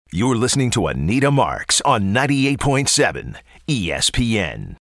You're listening to Anita Marks on 98.7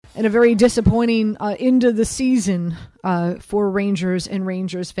 ESPN. And a very disappointing end of the season for Rangers and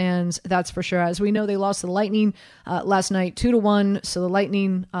Rangers fans, that's for sure. As we know, they lost to the Lightning last night 2-1. So the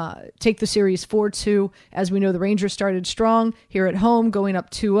Lightning take the series 4-2. As we know, the Rangers started strong here at home, going up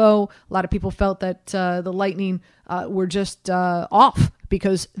 2-0. A lot of people felt that the Lightning were just off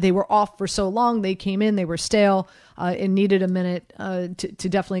because they were off for so long. They came in, they were stale, and needed a minute to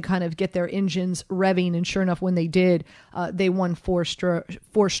definitely kind of get their engines revving. And sure enough, when they did, they won four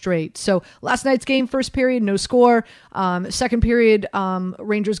straight. So last night's game, first period, no score. Second period,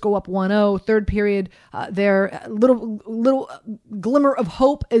 Rangers go up 1-0. Third period, there little glimmer of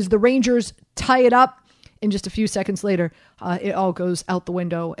hope as the Rangers tie it up. And just a few seconds later, it all goes out the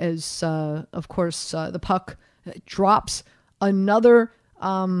window as, of course, the puck drops another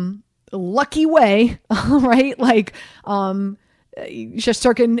lucky way, right? Like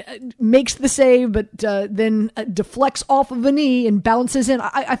Shesterkin makes the save, but then deflects off of a knee and bounces in.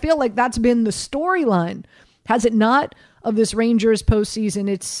 I feel like that's been the storyline, has it not, of this Rangers postseason?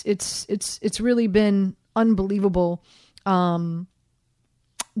 It's really been unbelievable. The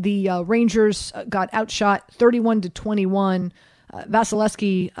Rangers got outshot 31-21.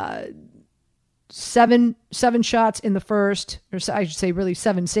 Vasilevsky, seven shots in the first, or I should say really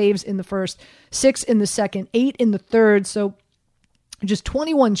 7 saves in the first, 6 in the second, 8 in the third. So just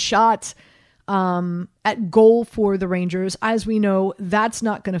 21 shots at goal for the Rangers. As we know, that's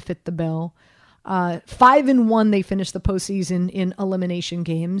not going to fit the bill. 5-1, they finished the postseason in elimination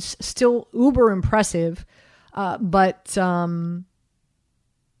games. Still uber impressive, but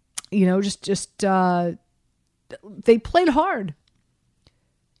they played hard.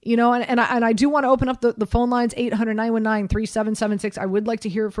 And I do want to open up the phone lines, 800-919-3776. I would like to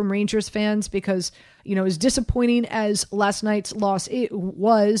hear from Rangers fans because, as disappointing as last night's loss it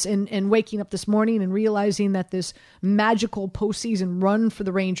was, and waking up this morning and realizing that this magical postseason run for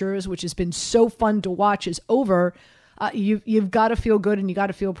the Rangers, which has been so fun to watch, is over, you've got to feel good and you got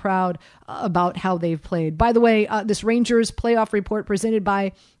to feel proud about how they've played. By the way, this Rangers playoff report presented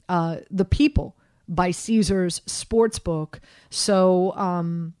by The People, by Caesars Sportsbook. So,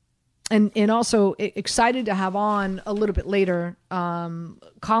 and also excited to have on a little bit later.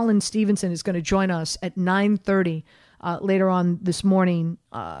 Colin Stevenson is going to join us at 9:30 later on this morning.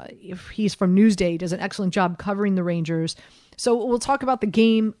 If he's from Newsday, does an excellent job covering the Rangers. So we'll talk about the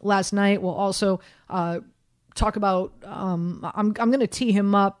game last night. We'll also talk about, I'm going to tee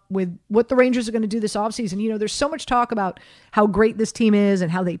him up with what the Rangers are going to do this offseason. There's so much talk about how great this team is and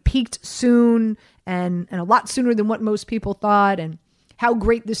how they peaked soon and a lot sooner than what most people thought, and how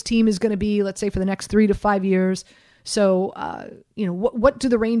great this team is going to be, let's say, for the next 3 to 5 years. So, what do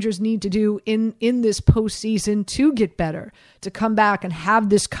the Rangers need to do in this postseason to get better, to come back and have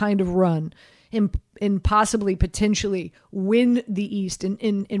this kind of run and possibly, potentially win the East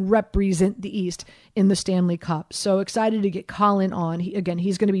and represent the East in the Stanley Cup? So excited to get Colin on.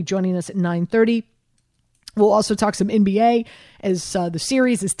 He's going to be joining us at 9:30. We'll also talk some NBA as the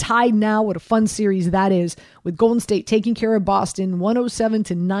series is tied now. What a fun series that is, with Golden State taking care of Boston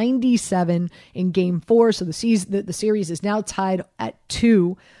 107-97 in Game 4. So the series is now tied at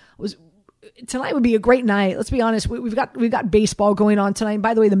 2. Tonight would be a great night. Let's be honest. We've got baseball going on tonight. And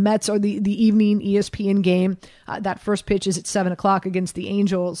by the way, the Mets are the evening ESPN game. That first pitch is at 7:00 against the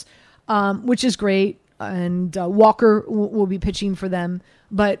Angels, which is great. And Walker will be pitching for them.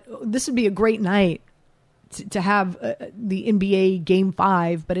 But this would be a great night to have the NBA Game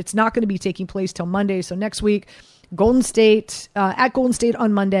 5, but it's not going to be taking place till Monday. So next week, Golden State at Golden State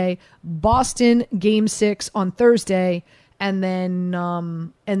on Monday, Boston Game 6 on Thursday, and then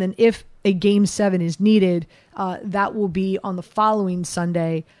if a Game 7 is needed, that will be on the following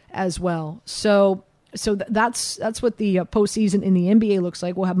Sunday as well. So that's what the postseason in the NBA looks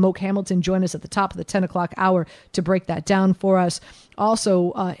like. We'll have Moke Hamilton join us at the top of the 10:00 hour to break that down for us.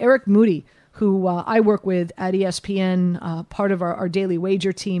 Also, Eric Moody, who I work with at ESPN, part of our daily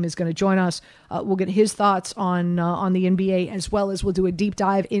wager team, is going to join us. We'll get his thoughts on the NBA, as well as we'll do a deep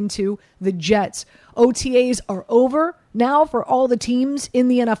dive into the Jets. OTAs are over now for all the teams in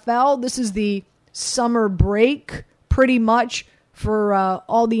the NFL. This is the summer break, pretty much, for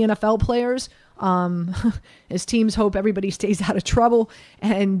all the NFL players. As teams hope everybody stays out of trouble.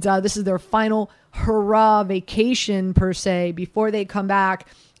 And this is their final hurrah vacation, per se, before they come back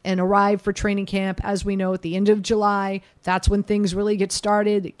and arrive for training camp. As we know, at the end of July, that's when things really get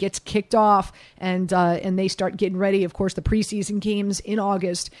started. It gets kicked off, and they start getting ready. Of course, the preseason games in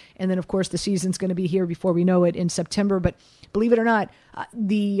August, and then, of course, the season's going to be here before we know it in September. But believe it or not,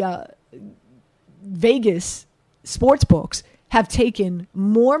 the Vegas sports books have taken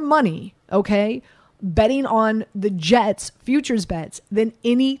more money, okay, betting on the Jets futures bets than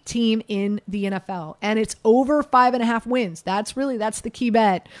any team in the NFL. And it's over 5.5 wins. That's the key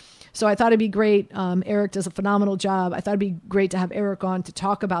bet. So I thought it'd be great. Eric does a phenomenal job. I thought it'd be great to have Eric on to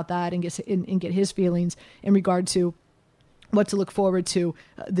talk about that and get his feelings in regard to what to look forward to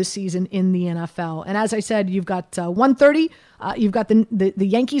this season in the NFL. And as I said, you've got 1:30. You've got the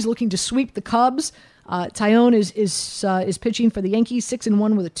Yankees looking to sweep the Cubs. Tyone is pitching for the Yankees,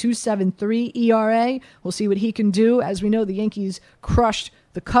 6-1 with a 2.73 ERA. We'll see what he can do. As we know, the Yankees crushed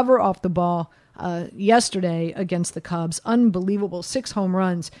the cover off the ball yesterday against the Cubs. Unbelievable 6 home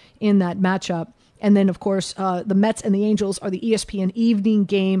runs in that matchup. And then, of course, the Mets and the Angels are the ESPN evening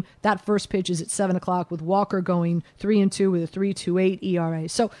game. That first pitch is at 7 o'clock with Walker going 3-2 with a 3.28 ERA.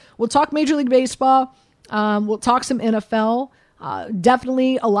 So we'll talk Major League Baseball. We'll talk some NFL.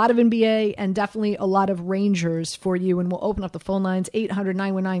 Definitely a lot of NBA and definitely a lot of Rangers for you. And we'll open up the phone lines,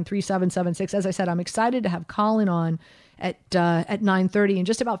 800-919-3776. As I said, I'm excited to have Colin on at 9:30 in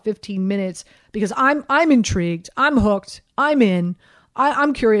just about 15 minutes because I'm intrigued. I'm hooked. I'm in.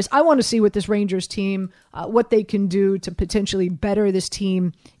 I'm curious. I want to see what this Rangers team, what they can do to potentially better this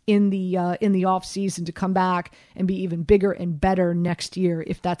team in the off season to come back and be even bigger and better next year,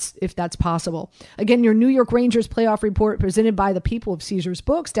 if that's possible. Again, your New York Rangers playoff report presented by the people of Caesars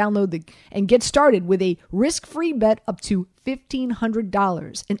Books. Download and get started with a risk-free bet up to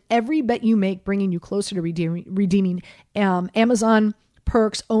 $1,500, and every bet you make bringing you closer to redeeming Amazon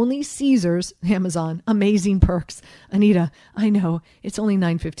perks. Only Caesars, Amazon, amazing perks. Anita, I know, it's only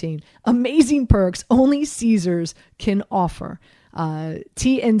 $9.15. Amazing perks only Caesars can offer.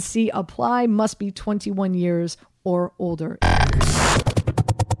 TNC apply, must be 21 years or older.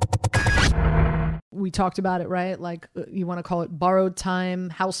 We talked about it, right? Like you want to call it borrowed time,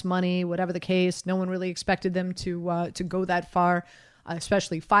 house money, whatever the case. No one really expected them to go that far,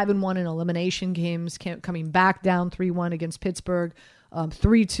 especially 5-1 in elimination games, coming back down 3-1 against Pittsburgh.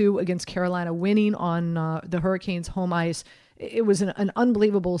 3-2 against Carolina, winning on the Hurricanes' home ice. It was an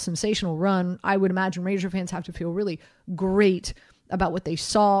unbelievable, sensational run. I would imagine Ranger fans have to feel really great about what they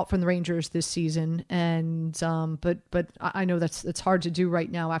saw from the Rangers this season. And but I know that's hard to do right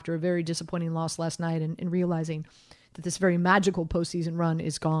now after a very disappointing loss last night and realizing that this very magical postseason run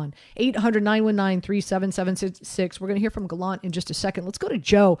is gone. 800-919-3776. We're going to hear from Gallant in just a second. Let's go to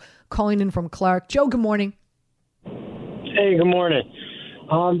Joe calling in from Clark. Joe, good morning. Hey, good morning.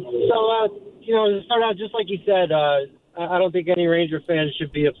 To start out, just like you said, I don't think any Ranger fans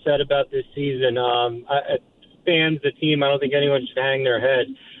should be upset about this season. Fans, the team, I don't think anyone should hang their head.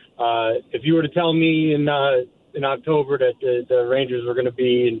 If you were to tell me in October that the Rangers were going to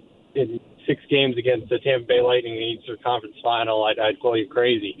be in 6 games against the Tampa Bay Lightning in the Eastern Conference Final, I'd call you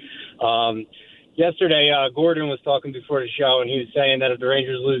crazy. Yesterday, Gordon was talking before the show, and he was saying that if the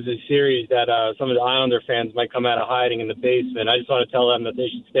Rangers lose this series, that some of the Islander fans might come out of hiding in the basement. I just want to tell them that they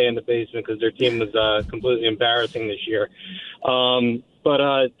should stay in the basement because their team was completely embarrassing this year. But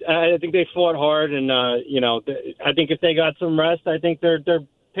I think they fought hard, and I think if they got some rest, I think they're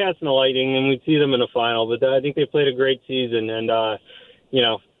passing the Lightning, and we'd see them in the final. But I think they played a great season, and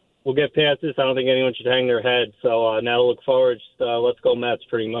we'll get past this. I don't think anyone should hang their head. So now to look forward, just, let's go Mets,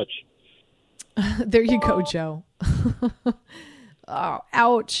 pretty much. There you go, Joe. Oh,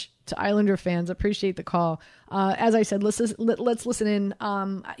 ouch to Islander fans. Appreciate the call. As I said, let's listen in.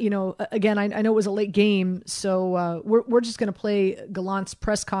 Again, I know it was a late game, so we're just going to play Gallant's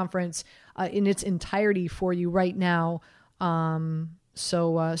press conference in its entirety for you right now.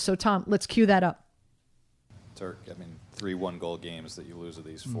 So Tom, let's cue that up. Turk, 3 one-goal games that you lose of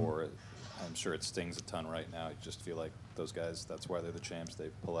these 4. I'm sure it stings a ton right now. I just feel like those guys, that's why they're the champs. They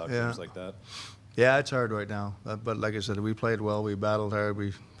pull out games like that. Yeah, it's hard right now. But like I said, we played well. We battled hard.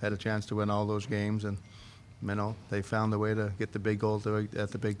 We had a chance to win all those games. And, they found a way to get the big goal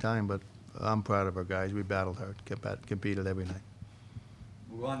at the big time. But I'm proud of our guys. We battled hard, competed every night.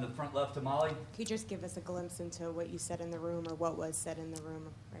 We're on the front left to Molly. Could you just give us a glimpse into what you said in the room or what was said in the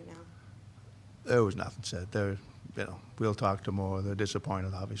room right now? There was nothing said. We'll talk tomorrow. They're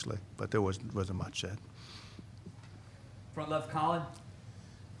disappointed, obviously, but there wasn't much said. Front left, Colin.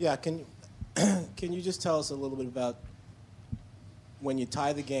 Yeah, can you just tell us a little bit about when you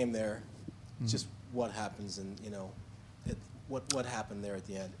tie the game there, just what happens and what happened there at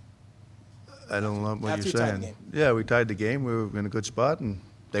the end? I don't know what After you're you tied the saying. game. Yeah, we tied the game. We were in a good spot, and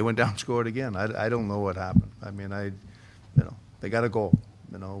they went down and scored again. I don't know what happened. They got a goal.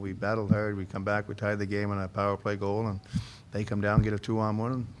 We battled hard. We come back. We tied the game on a power play goal, and they come down, get a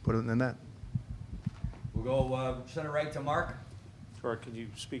 2-on-1, and put it in the net. We'll go center right to Mark. Mark, could you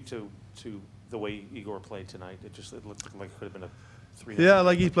speak to the way Igor played tonight? It looked like it could have been a 3. Yeah,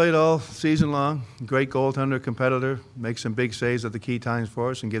 like he played all season long. Great goaltender, competitor, makes some big saves at the key times for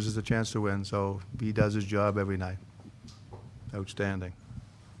us and gives us a chance to win. So he does his job every night. Outstanding.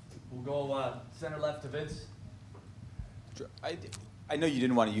 We'll go center left to Vince. I know you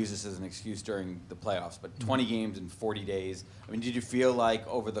didn't want to use this as an excuse during the playoffs, but 20 games in 40 days. I mean, did you feel like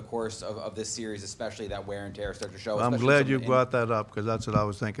over the course of this series, especially that wear and tear started to show? I'm glad you brought that up because that's what I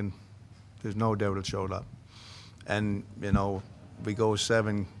was thinking. There's no doubt it showed up. And, you know, we go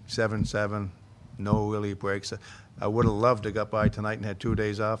 7-7, no really breaks. I would have loved to got by tonight and had 2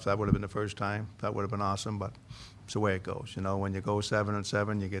 days off. That would have been the first time. That would have been awesome, but it's the way it goes. You know, when you go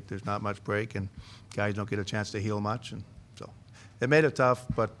 7-7, there's not much break, and guys don't get a chance to heal much. And so it made it tough,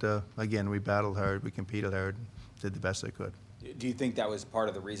 but again, we battled hard, we competed hard, and did the best they could. Do you think that was part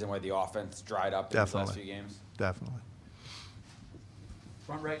of the reason why the offense dried up in the last few games? Definitely.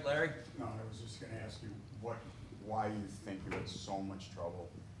 Front right, Larry. No, I was just going to ask you why you think you had so much trouble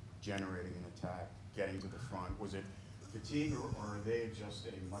generating an attack, getting to the front. Was it fatigue, or are they just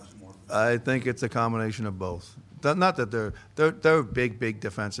a much more? I think it's a combination of both. Not that they're a big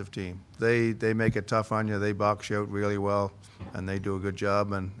defensive team. They make it tough on you. They box you out really well, and they do a good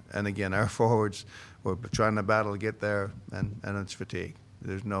job. And again, our forwards were trying to battle to get there, and it's fatigue.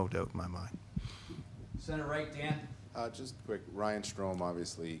 There's no doubt in my mind. Center right, Dan. Just quick, Ryan Strome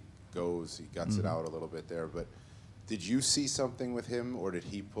obviously goes. He guts it out a little bit there, but did you see something with him, or did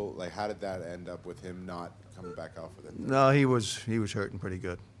he pull? Like, how did that end up with him not coming back out for that? No, he was hurting pretty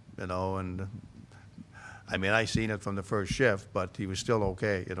good, you know, and I mean, I seen it from the first shift, but he was still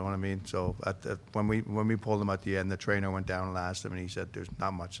okay, you know what I mean? So when we pulled him at the end, the trainer went down and asked him, and he said there's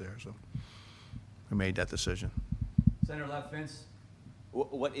not much there, so we made that decision. Center left, Vince.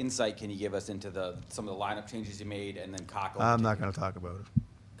 What insight can you give us into some of the lineup changes you made, and then Kakko? I'm not going to talk about it.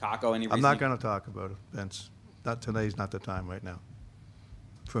 Kakko, any reason? I'm not going to talk about it, Vince. Not today's not the time right now.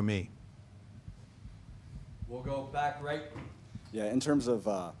 For me. We'll go back right. Yeah, in terms of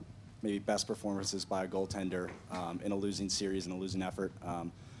maybe best performances by a goaltender in a losing series and a losing effort,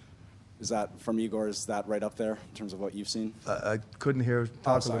 is that from Igor? Is that right up there in terms of what you've seen? I couldn't hear.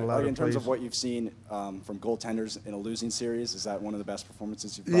 Talk a little louder, in terms please. of what you've seen from goaltenders in a losing series, is that one of the best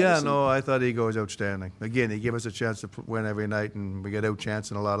performances you've probably Yeah, seen? no, I thought Igor was outstanding. Again, he gave us a chance to win every night, and we got out-chanced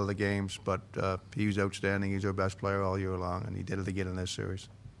in a lot of the games, but he was outstanding. He's our best player all year long, and he did it again in this series.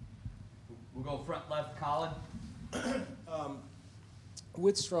 We'll go front left, Colin.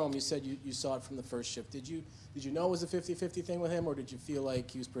 With Strome, you said you saw it from the first shift. Did you know it was a 50-50 thing with him, or did you feel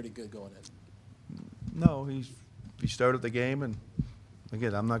like he was pretty good going in? No, he started the game, and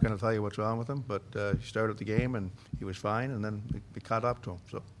again, I'm not going to tell you what's wrong with him, but he started the game, and he was fine, and then we caught up to him.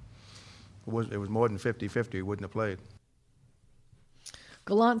 So it was more than 50-50. He wouldn't have played.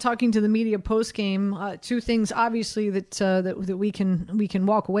 Gallant talking to the media post game. Two things, obviously, that we can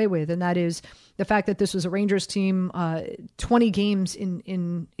walk away with, and that is the fact that this was a Rangers team, 20 games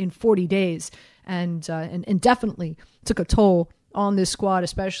in 40 days, and definitely took a toll on this squad.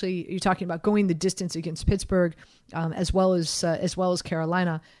 Especially you're talking about going the distance against Pittsburgh, as well as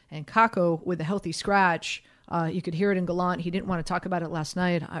Carolina, and Kakko with a healthy scratch. You could hear it in Gallant. He didn't want to talk about it last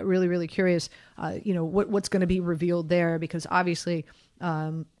night. I'm really curious, what's going to be revealed there, because obviously,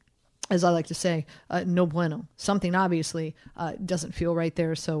 as I like to say, no bueno. Something obviously doesn't feel right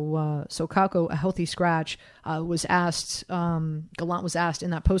there. So Kakko, a healthy scratch, was asked. Gallant was asked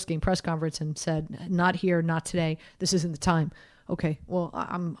in that post-game press conference and said, "Not here, not today. This isn't the time." Okay, well,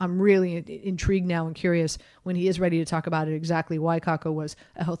 I'm really intrigued now and curious when he is ready to talk about it exactly why Kakko was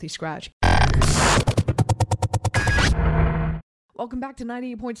a healthy scratch. Welcome back to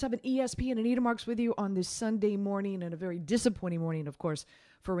 98.7 ESPN. Anita Marks with you on this Sunday morning, and a very disappointing morning, of course,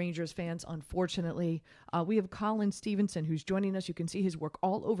 for Rangers fans, unfortunately. We have Colin Stevenson, who's joining us. You can see his work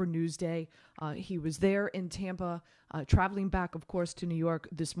all over Newsday. He was there in Tampa, traveling back, of course, to New York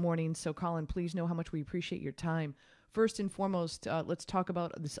this morning. So, Colin, please know how much we appreciate your time. First and foremost, let's talk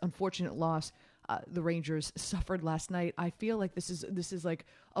about this unfortunate loss the Rangers suffered last night. I feel like this is like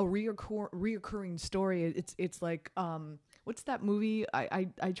a reoccurring story. It's like what's that movie? I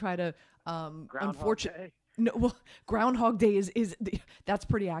try to Groundhog No, well, Groundhog Day is that's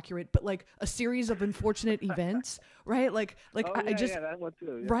pretty accurate, but like a series of unfortunate events, right? Like I just that one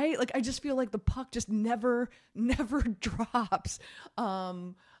too, yeah. Right? Like I just feel like the puck just never drops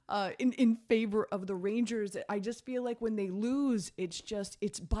in favor of the Rangers. I just feel like when they lose,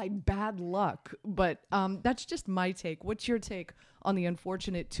 it's by bad luck. But that's just my take. What's your take on the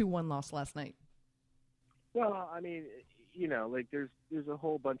unfortunate 2-1 loss last night? Well, I mean, like there's a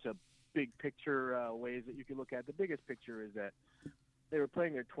whole bunch of big picture ways that you can look at. The biggest picture is that they were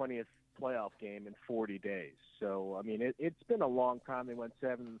playing their 20th playoff game in 40 days. So, I mean, it's been a long time. They went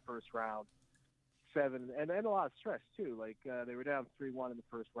 7 in the first round, 7, and a lot of stress, too. Like, they were down 3-1 in the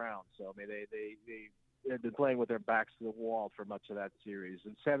first round. So, I mean, they had been playing with their backs to the wall for much of that series.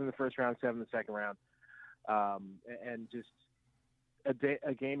 And 7 in the first round, 7 in the second round, and just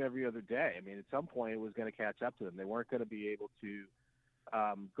a game every other day. I mean, at some point it was going to catch up to them. They weren't going to be able to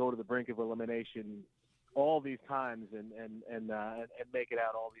go to the brink of elimination all these times and make it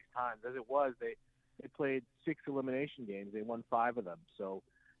out all these times. As it was, they played 6 elimination games. They won 5 of them. So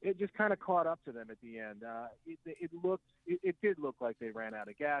it just kind of caught up to them at the end. It did look like they ran out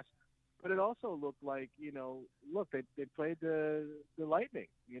of gas, but it also looked like, they played the Lightning,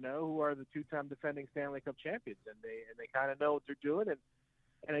 who are the 2-time defending Stanley Cup champions, and they kind of know what they're doing.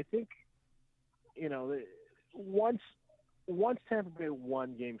 And I think, once Tampa Bay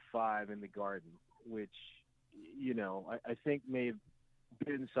won Game 5 in the Garden, which, I think may have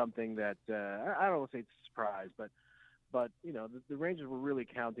been something that I don't want to say it's a surprise, but the Rangers were really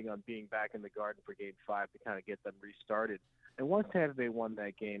counting on being back in the Garden for Game 5 to kind of get them restarted. And once Tampa Bay won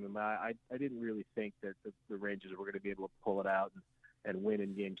that game, I didn't really think that the Rangers were going to be able to pull it out and win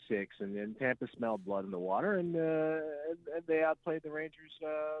in Game 6. And then Tampa smelled blood in the water, and they outplayed the Rangers,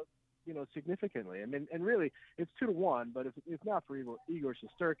 significantly. I mean, and really, it's 2-1. But if not for Igor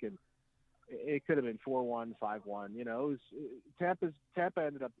Shesterkin, it could have been 4-1, 5-1. Tampa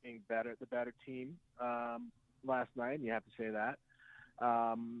ended up being the better team last night, and you have to say that.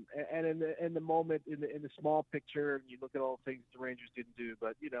 And in the moment, in the small picture, you look at all the things the Rangers didn't do.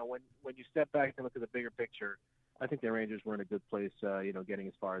 But when you step back and look at the bigger picture, I think the Rangers were in a good place. Getting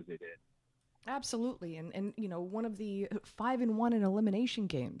as far as they did. Absolutely, and one of the 5-1 in elimination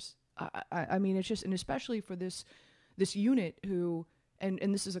games. I mean, it's just, and especially for this unit who.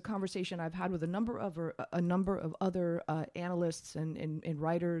 And this is a conversation I've had with a number of other analysts and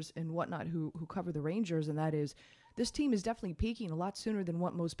writers and whatnot who cover the Rangers, and that is, this team is definitely peaking a lot sooner than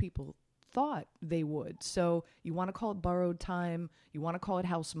what most people thought they would. So you want to call it borrowed time, you want to call it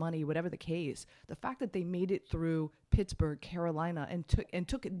house money, whatever the case. The fact that they made it through Pittsburgh, Carolina, and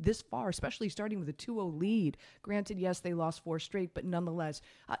took it this far, especially starting with a 2-0 lead. Granted, yes, they lost 4 straight, but nonetheless,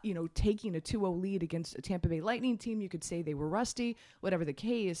 taking a 2-0 lead against a Tampa Bay Lightning team, you could say they were rusty, whatever the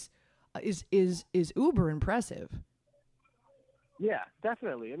case, is uber impressive. Yeah,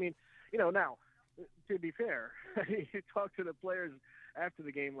 definitely. I mean, now, to be fair, you talk to the players after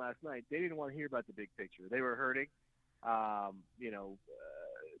the game last night, they didn't want to hear about the big picture. They were hurting.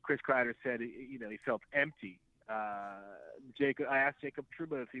 Chris Kreider said, he felt empty. I asked Jacob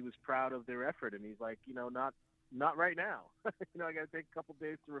Trouba if he was proud of their effort, and he's like, not right now. I got to take a couple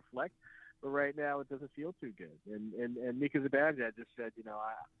days to reflect, but right now it doesn't feel too good. And Mika Zibanejad just said,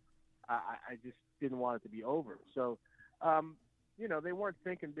 I just didn't want it to be over. So, they weren't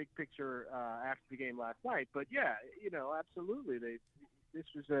thinking big picture after the game last night, but yeah, absolutely. This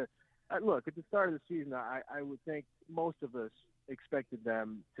was look, at the start of the season, I would think most of us expected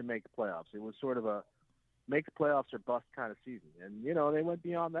them to make the playoffs. It was sort of a make the playoffs or bust kind of season. And, they went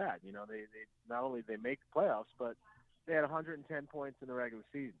beyond that. They not only they make the playoffs, but they had 110 points in the regular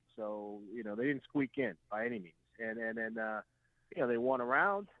season. So, they didn't squeak in by any means. And then, they won a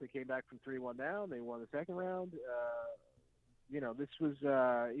round. They came back from 3-1 down. They won the second round. This was,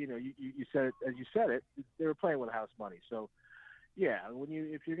 you said it, as you said it, they were playing with house money. So, yeah,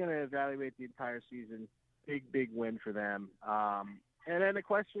 if you're going to evaluate the entire season, big win for them. And then the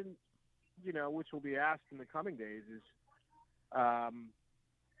question, which will be asked in the coming days is, can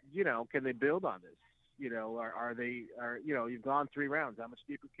they build on this? You've gone 3 rounds. How much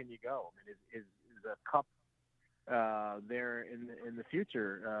deeper can you go? I mean, is a cup there in the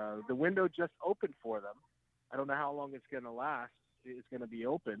future? The window just opened for them. I don't know how long it's going to last. It's going to be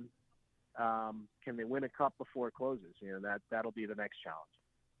open. Can they win a cup before it closes? That'll be the next challenge.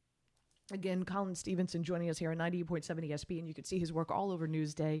 Again, Colin Stevenson joining us here on 98.7 ESP, and you can see his work all over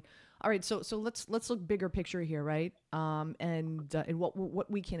Newsday. All right, so let's look bigger picture here, right? And what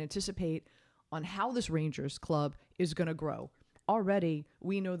we can anticipate on how this Rangers club is going to grow. Already,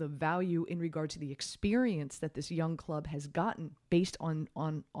 we know the value in regard to the experience that this young club has gotten based on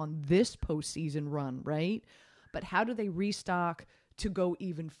this postseason run, right? But how do they restock to go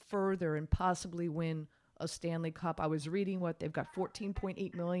even further and possibly win a Stanley Cup? I was reading they've got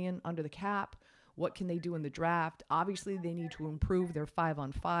 $14.8 million under the cap. What can they do in the draft? Obviously, they need to improve their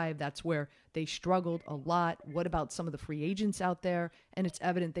 5-on-5. That's where they struggled a lot. What about some of the free agents out there? And it's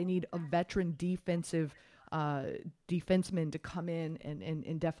evident they need a veteran defenseman to come in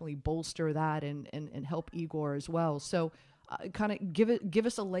and definitely bolster that and help Igor as well. So kind of give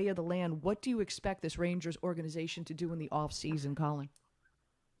us a lay of the land. What do you expect this Rangers organization to do in the off season, Colin?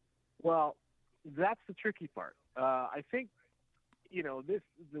 Well, that's the tricky part. I think,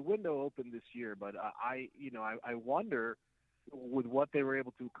 the window opened this year, but I wonder with what they were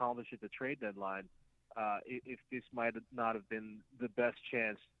able to accomplish at the trade deadline, if this might not have been the best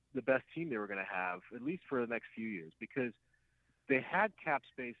team they were going to have, at least for the next few years, because they had cap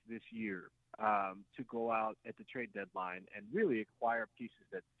space this year to go out at the trade deadline and really acquire pieces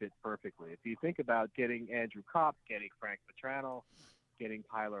that fit perfectly. If you think about getting Andrew Kopp, getting Frank Petrano, getting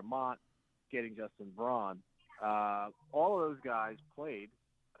Tyler Mott, getting Justin Braun, all of those guys played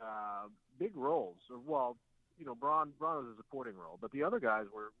big roles. Braun was a supporting role, but the other guys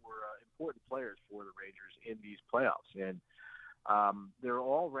were important players for the Rangers in these playoffs. And they're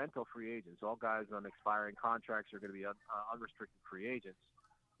all rental free agents. All guys on expiring contracts are going to be unrestricted free agents.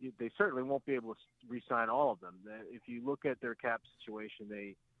 They certainly won't be able to re-sign all of them. If you look at their cap situation,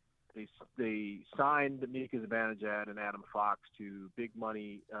 they signed Mika Zibanejad and Adam Fox to big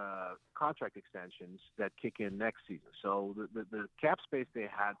money contract extensions that kick in next season. So the cap space they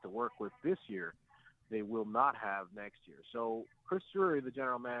had to work with this year, they will not have next year. So Chris Drury, the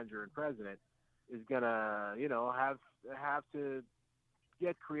general manager and president, is gonna have to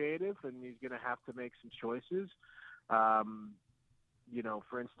get creative, and he's gonna have to make some choices.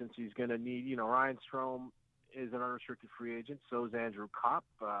 For instance, he's gonna need Ryan Strome is an unrestricted free agent. So is Andrew Kopp.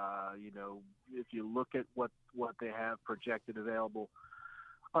 If you look at what they have projected available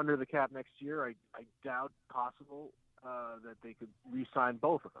under the cap next year, I doubt possible that they could re-sign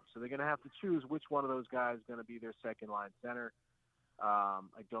both of them. So they're going to have to choose which one of those guys is going to be their second line center. I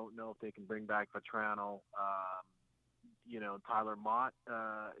don't know if they can bring back Vetrano. Tyler Mott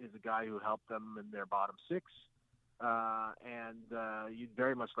is a guy who helped them in their bottom six. And you'd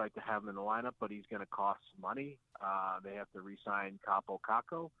very much like to have him in the lineup, but he's going to cost money. They have to re-sign Capo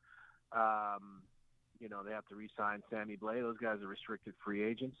Caco. They have to re-sign Sammy Blais. Those guys are restricted free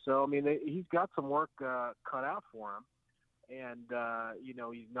agents. So, he's got some work cut out for him. And,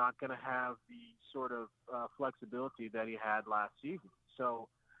 he's not going to have the sort of flexibility that he had last season. So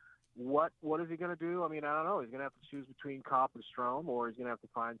what is he going to do? I don't know. He's going to have to choose between Kopp and Strome, or he's going to have to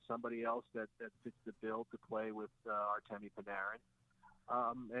find somebody else that fits the bill to play with Artemi Panarin.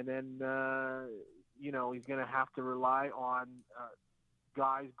 And then, he's going to have to rely on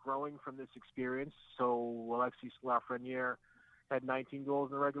guys growing from this experience. So Alexis Lafreniere had 19 goals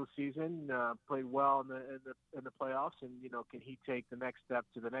in the regular season, played well in the playoffs, and can he take the next step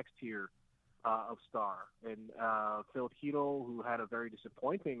to the next tier of star? And Phil Hedl, who had a very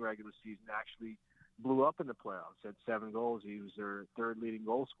disappointing regular season, actually blew up in the playoffs. Had 7 goals. He was their third leading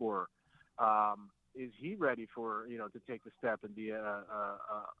goal scorer. Is he ready for to take the step and be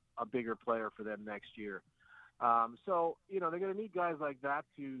a bigger player for them next year? So they're going to need guys like that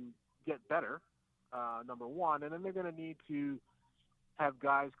to get better. Number one, and then they're going to need to have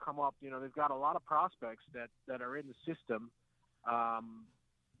guys come up. They've got a lot of prospects that are in the system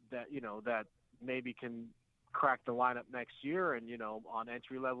that maybe can crack the lineup next year and on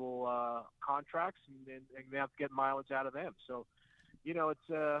entry level contracts, and they have to get mileage out of them. So it's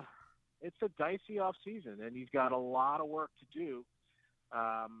a dicey off season, and he's got a lot of work to do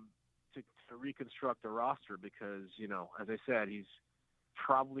to reconstruct the roster because as I said, he's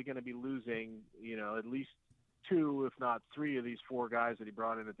probably going to be losing at least 2, if not 3 of these 4 guys that he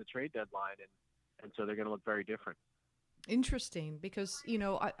brought in at the trade deadline, and so they're going to look very different. Interesting, because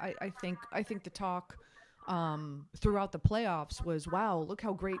I think the talk throughout the playoffs was, wow, look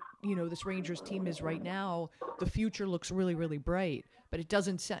how great this Rangers team is right now. The future looks really, really bright, but it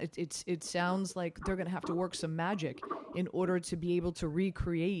doesn't. It sounds like they're going to have to work some magic in order to be able to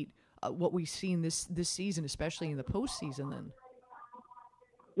recreate what we've seen this season, especially in the postseason. Then.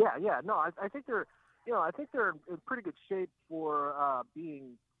 Yeah. No, I think they're in pretty good shape for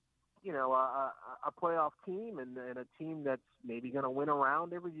being a playoff team and a team that's maybe going to win a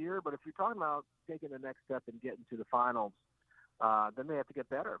round every year. But if you're talking about taking the next step and getting to the finals, then they have to get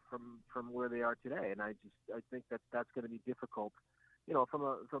better from where they are today. And I think that's going to be difficult. From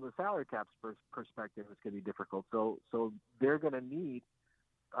a salary cap perspective, it's going to be difficult. So they're going to need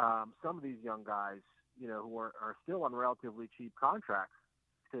some of these young guys, who are still on relatively cheap contracts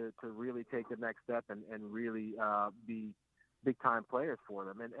to really take the next step and really be big time players for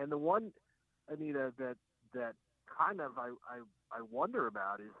them. And the one, Anita, that kind of I wonder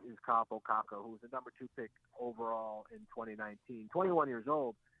about is Capo Caco, who was the number 2 pick overall in 2019, 21 years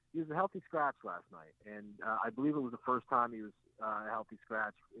old. He was a healthy scratch last night, and I believe it was the first time he was a healthy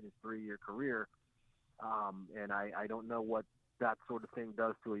scratch in his 3-year career. And I don't know what that sort of thing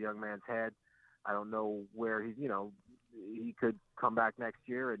does to a young man's head. I don't know where he's, he could come back next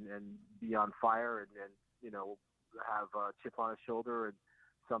year and be on fire and have a chip on his shoulder and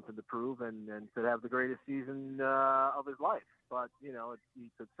something to prove and to have the greatest season of his life. But, he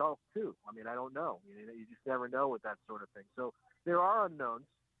could sulk too. I mean, I don't know. You just never know with that sort of thing. So there are unknowns.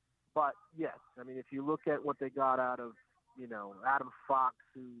 But, yes, I mean, if you look at what they got out of, Adam Fox,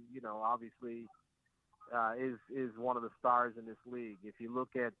 who, obviously is one of the stars in this league. If you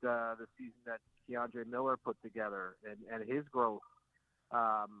look at the season that Keandre Miller put together and his growth,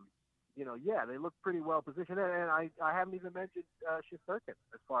 they look pretty well positioned. And I haven't even mentioned Shesterkin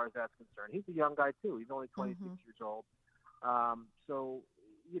as far as that's concerned. He's a young guy, too. He's only 26 years old. So,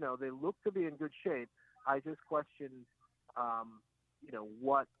 they look to be in good shape. I just question,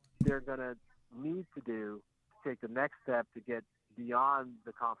 what they're going to need to do to take the next step to get beyond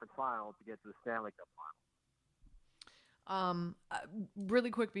the conference final to get to the Stanley Cup final.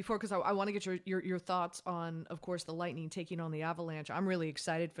 Really quick before, because I want to get your thoughts on, of course, the Lightning taking on the Avalanche. I'm really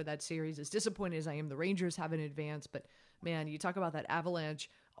excited for that series. As disappointed as I am, the Rangers haven't advanced, but man, you talk about that Avalanche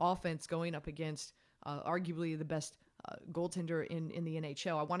offense going up against arguably the best goaltender in the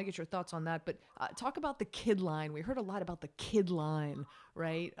NHL. I want to get your thoughts on that, but talk about the kid line. We heard a lot about the kid line,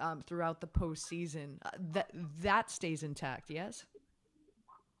 right, throughout the postseason. That stays intact, yes?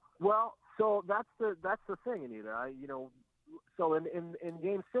 Well, so that's the thing, Anita. So in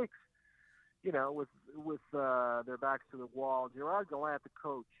Game 6, with their backs to the wall, Gerard Gallant, the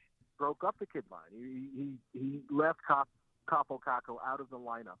coach, broke up the kid line. He left Capo Caco out of the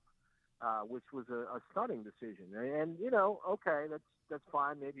lineup, which was a stunning decision. And okay, that's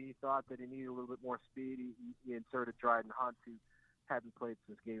fine. Maybe he thought that he needed a little bit more speed. He inserted Dryden Hunt, who hadn't played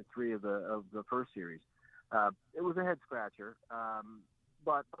since Game 3 of the first series. It was a head scratcher.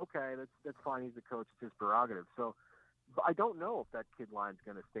 But okay, that's fine. He's the coach; it's his prerogative. So, but I don't know if that kid line's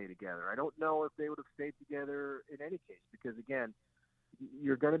going to stay together. I don't know if they would have stayed together in any case, because again,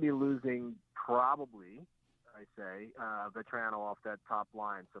 you're going to be losing probably, I say, Vetrano off that top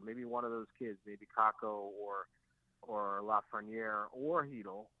line. So maybe one of those kids, maybe Kako or Lafreniere or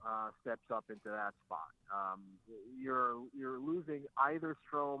Hedel, steps up into that spot. You're losing either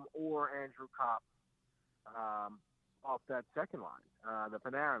Strome or Andrew Kopp off that second line, the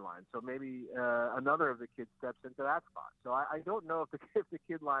Panarin line. So maybe another of the kids steps into that spot. So I don't know if the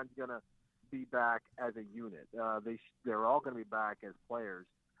kid line's going to be back as a unit. They're all going to be back as players,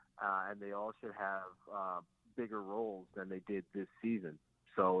 and they all should have bigger roles than they did this season.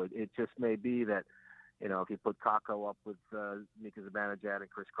 So it just may be that, if you put Kako up with Mika Zibanejad and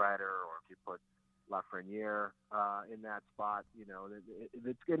Chris Kreider, or if you put Lafreniere in that spot,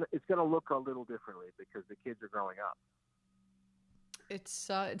 it's gonna look a little differently because the kids are growing up. It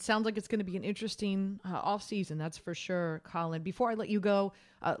sounds like it's going to be an interesting off season, that's for sure, Colin. Before I let you go,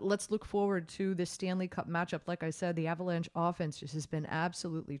 let's look forward to this Stanley Cup matchup. Like I said, the Avalanche offense just has been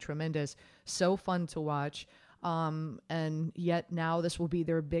absolutely tremendous, so fun to watch, and yet now this will be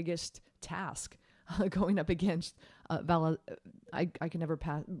their biggest task. Going up against I can never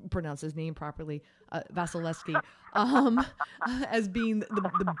pronounce his name properly, Vasilevsky, as being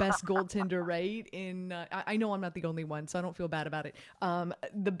the best goaltender, right? I know I'm not the only one, so I don't feel bad about it.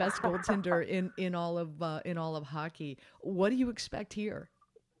 The best goaltender in all of hockey. What do you expect here?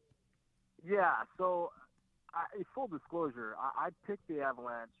 Yeah, so full disclosure, I picked the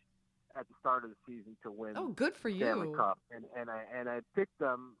Avalanche at the start of the season to win. Oh, good for the Stanley you! Cup, and I picked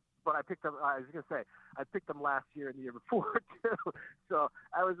them. But I picked them. I was going to say I picked them last year and the year before too. So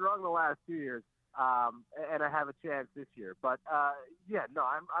I was wrong the last 2 years, and I have a chance this year. But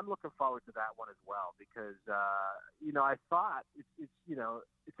I'm looking forward to that one as well because I thought it's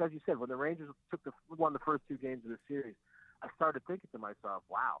as you said, when the Rangers won the first 2 games of the series, I started thinking to myself,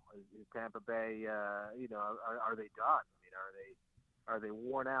 wow, is Tampa Bay, are they done? I mean, are they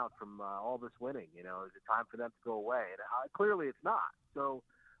worn out from all this winning? Is it time for them to go away? And clearly, it's not. So.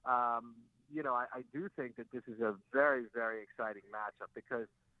 I do think that this is a very, very exciting matchup because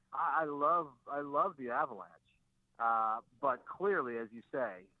I love the Avalanche. But clearly, as you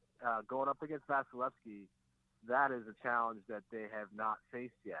say, going up against Vasilevsky, that is a challenge that they have not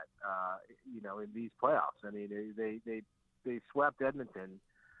faced yet, in these playoffs. I mean, they swept Edmonton,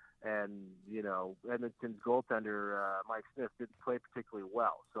 and, Edmonton's goaltender, Mike Smith, didn't play particularly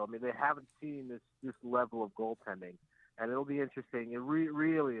well. So, I mean, they haven't seen this level of goaltending. And it'll be interesting,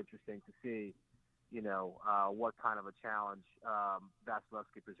 really interesting to see, what kind of a challenge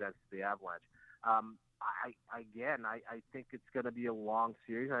Vasilevsky presents to the Avalanche. I think it's going to be a long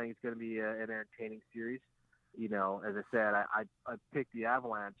series. I think it's going to be an entertaining series. As I said, I picked the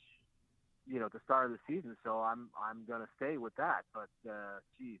Avalanche, at the start of the season, so I'm going to stay with that. But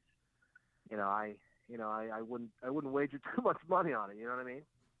I wouldn't wager too much money on it. You know what I mean?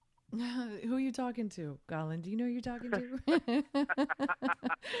 Who are you talking to, Colin? Do you know who you're talking to?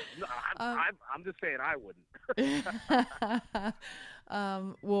 No, I'm just saying I wouldn't.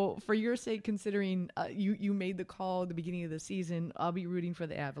 Well, for your sake, considering you made the call at the beginning of the season, I'll be rooting for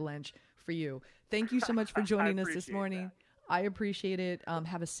the Avalanche for you. Thank you so much for joining us this morning. I appreciate it.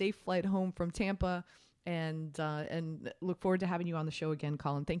 Have a safe flight home from Tampa, and look forward to having you on the show again,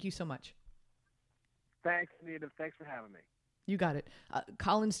 Colin. Thank you so much. Thanks, Anita. Thanks for having me. You got it.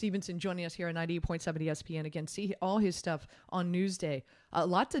 Colin Stevenson joining us here on 98.7 ESPN. Again, see all his stuff on Newsday. A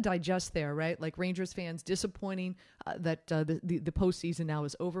lot to digest there, right? Like Rangers fans, disappointing that the postseason now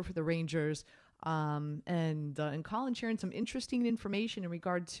is over for the Rangers. And Colin sharing some interesting information in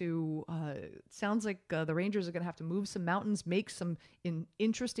regard to, sounds like the Rangers are going to have to move some mountains, make some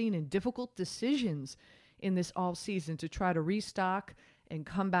interesting and difficult decisions in this all season to try to restock and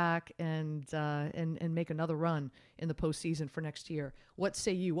come back and make another run in the postseason for next year. What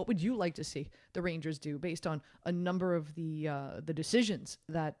say you? What would you like to see the Rangers do based on a number of the decisions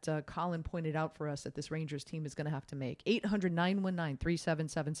that Colin pointed out for us that this Rangers team is going to have to make?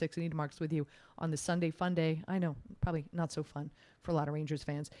 800-919-3776. Anita Marks with you on the Sunday Fun Day. I know, probably not so fun for a lot of Rangers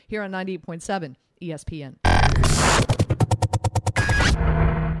fans. Here on 98.7 ESPN.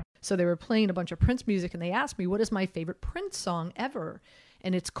 So they were playing a bunch of Prince music, and they asked me, what is my favorite Prince song ever?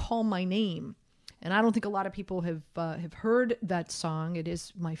 And it's Call My Name. And I don't think a lot of people have heard that song. It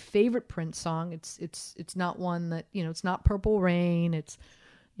is my favorite Prince song. It's not one that, it's not Purple Rain. It's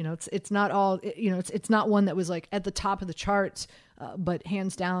not all, it's not one that was like at the top of the charts, but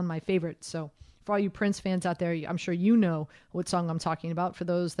hands down my favorite. So for all you Prince fans out there, I'm sure you know what song I'm talking about. For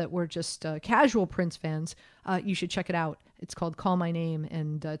those that were just casual Prince fans, you should check it out. It's called Call My Name,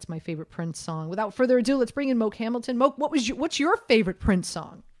 and it's my favorite Prince song. Without further ado, let's bring in Moke Hamilton. Moke, what's your favorite Prince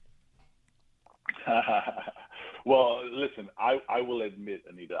song? Well, listen, I will admit,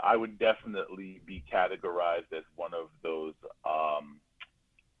 Anita, I would definitely be categorized as one of those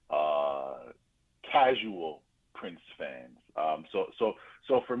casual Prince fans. So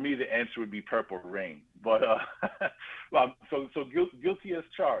for me, the answer would be Purple Rain. But so guilty as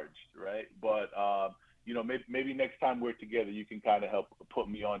charged, right? But maybe next time we're together, you can kind of help put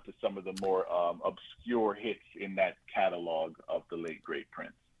me on to some of the more obscure hits in that catalog of the late great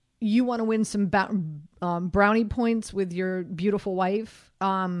Prince. You want to win some brownie points with your beautiful wife?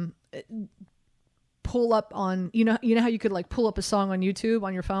 Pull up on you know how you could like pull up a song on YouTube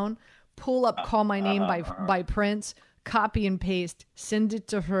on your phone. Pull up "Call My Name" by Prince. Copy and paste. Send it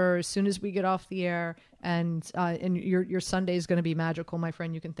to her as soon as we get off the air, and your Sunday is going to be magical, my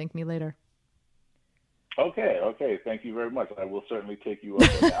friend. You can thank me later. Okay. Thank you very much. I will certainly take you up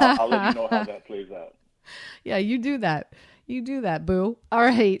on that. I'll let you know how that plays out. Yeah, you do that. You do that, boo. All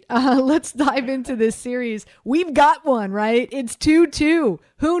right, let's dive into this series. We've got one, right? It's 2-2.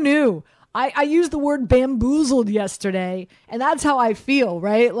 Who knew? I used the word bamboozled yesterday, and that's how I feel,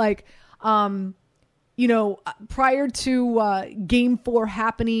 right? Like, prior to Game 4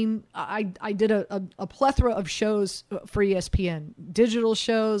 happening, I did a plethora of shows for ESPN, digital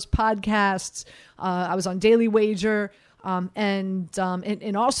shows, podcasts. I was on Daily Wager, and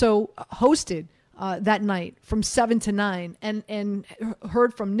also hosted that night from 7 to 9, and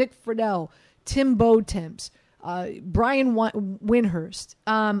heard from Nick Friedel, Tim Botemps, Brian Windhurst,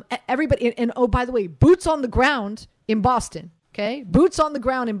 everybody. And oh, by the way, boots on the ground in Boston. Okay, boots on the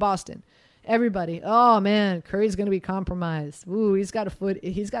ground in Boston. Everybody, oh man, Curry's going to be compromised. Ooh, he's got a foot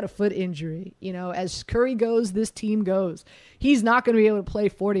injury. As Curry goes, this team goes. He's not going to be able to play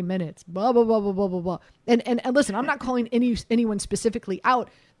 40 minutes. Blah blah blah blah blah blah blah. And listen, I'm not calling anyone specifically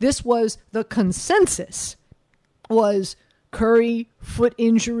out. This was the consensus. Was Curry foot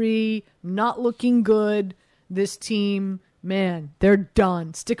injury, not looking good. This team, man, they're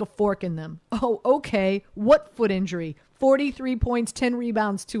done. Stick a fork in them. Oh, okay. What foot injury? 43 points, 10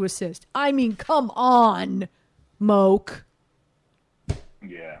 rebounds, 2 assists. I mean, come on, Moke.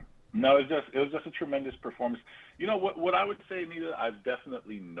 Yeah. No, it was just a tremendous performance. What I would say, Anita, I've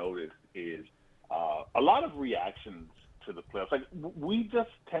definitely noticed is a lot of reactions to the playoffs. Like, we just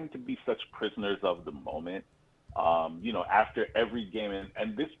tend to be such prisoners of the moment. After every game,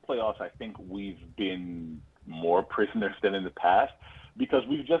 and this playoffs, I think we've been more prisoners than in the past because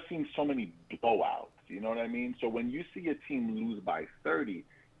we've just seen so many blowouts. You know what I mean? So when you see a team lose by 30,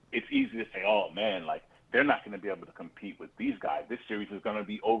 it's easy to say, oh, man, like, they're not going to be able to compete with these guys. This series is going to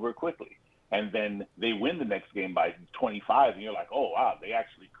be over quickly. And then they win the next game by 25, and you're like, oh, wow, they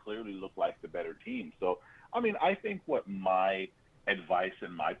actually clearly look like the better team. So, I mean, I think what my advice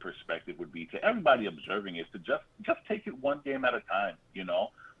and my perspective would be to everybody observing is to just take it one game at a time,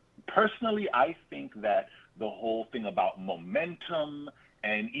 Personally, I think that the whole thing about momentum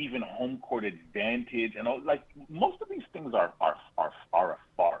and even home court advantage and all, like most of these things are a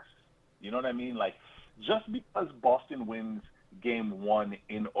farce. You know what I mean? Like just because Boston wins game 1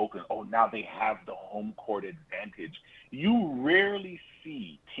 in Oakland, oh, now they have the home court advantage. You rarely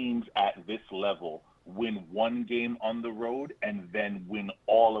see teams at this level win one game on the road and then win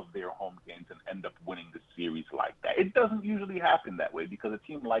all of their home games and end up winning the series like that. It doesn't usually happen that way because a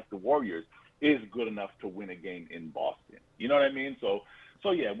team like the Warriors is good enough to win a game in Boston. You know what I mean? So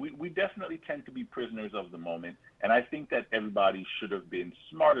yeah, we definitely tend to be prisoners of the moment. And I think that everybody should have been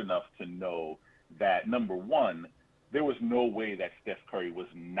smart enough to know that, number one, there was no way that Steph Curry was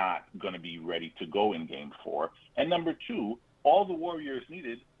not going to be ready to go in game 4. And number two, all the Warriors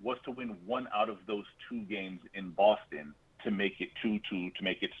needed was to win one out of those 2 games in Boston to make it 2-2, to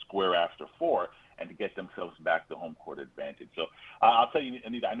make it square after 4, and to get themselves back the home court advantage. So I'll tell you,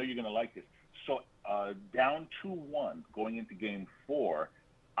 Anita, I know you're going to like this. So down 2-1 going into game 4,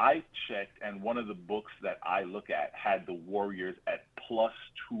 I checked, and one of the books that I look at had the Warriors at plus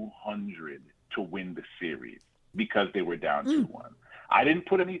 200 to win the series because they were down 2-1. I didn't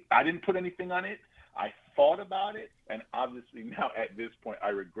put anything on it. I thought about it, and obviously now at this point I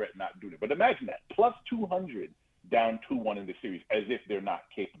regret not doing it. But imagine that, plus 200 down 2-1 in the series, as if they're not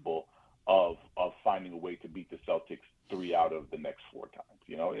capable of finding a way to beat the Celtics 3 out of the next 4 times.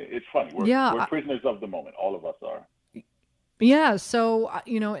 You know, it's funny. We're prisoners of the moment. All of us are. Yeah. So,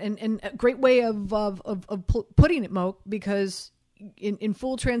 and a great way of putting it, Mo, because in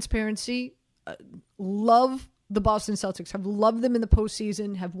full transparency, love the Boston Celtics, have loved them in the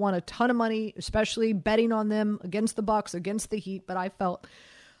postseason, have won a ton of money, especially betting on them against the Bucks, against the Heat. But I felt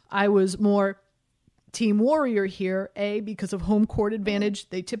I was more Team Warrior here, because of home court advantage.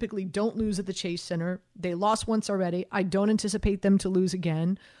 They typically don't lose at the Chase Center. They lost once already. I don't anticipate them to lose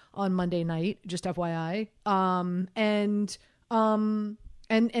again on Monday night, just FYI. And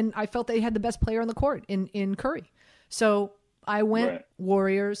I felt they had the best player on the court in Curry. So I went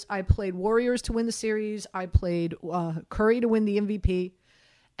Warriors. I played Warriors to win the series. I played Curry to win the MVP.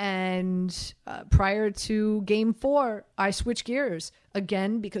 And prior to game 4, I switched gears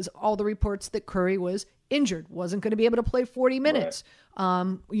again because all the reports that Curry was injured, wasn't going to be able to play 40 minutes,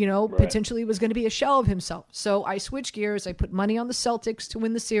 potentially was going to be a shell of himself. So I switched gears. I put money on the Celtics to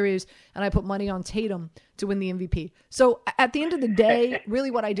win the series, and I put money on Tatum to win the MVP. So at the end of the day, really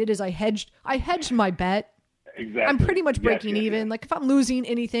what I did is I hedged my bet. Exactly. I'm pretty much breaking even. Like if I'm losing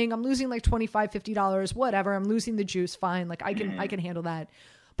anything, I'm losing like $25, $50, whatever. I'm losing the juice. Fine. Like I can handle that.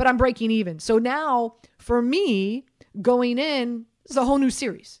 But I'm breaking even. So now for me going in, this is a whole new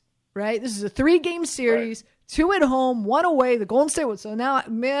series, right? This is a 3-game series, 2 at home, 1 away, the Golden State. So now,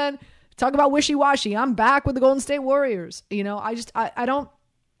 man, talk about wishy-washy. I'm back with the Golden State Warriors. You know, I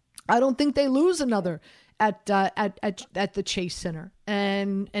don't think they lose another at the Chase Center.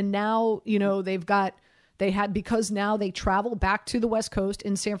 And now, because now they travel back to the West Coast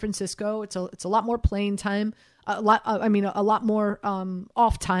in San Francisco. It's a lot more playing time, a lot more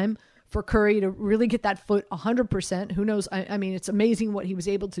off time for Curry to really get that foot 100%. Who knows? I mean, it's amazing what he was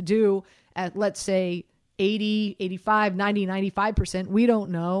able to do at, let's say, 80, 85, 90, 95%. We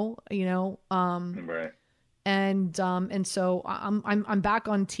don't know, Right. And so I'm back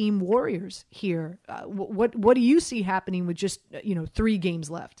on Team Warriors here. What do you see happening with just 3 games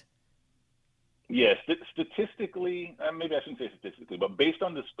left? Yes, statistically, maybe I shouldn't say statistically, but based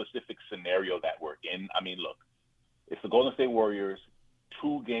on the specific scenario that we're in, I mean, look, it's the Golden State Warriors,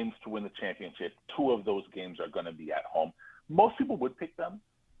 2 games to win the championship. 2 of those games are going to be at home. Most people would pick them.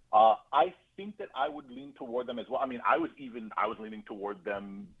 I think that I would lean toward them as well. I mean, I was leaning toward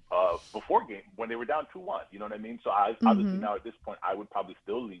them before game when they were down 2-1. You know what I mean? So obviously now at this point, I would probably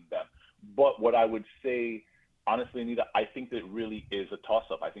still lean them. But what I would say, honestly, Anita, I think that it really is a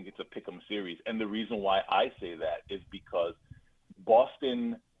toss-up. I think it's a pick-em series. And the reason why I say that is because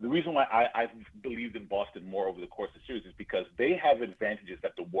Boston – the reason why I've believed in Boston more over the course of the series is because they have advantages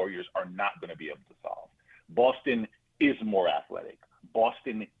that the Warriors are not going to be able to solve. Boston is more athletic.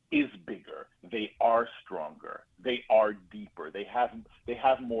 Boston is bigger. They are stronger. They are deeper. They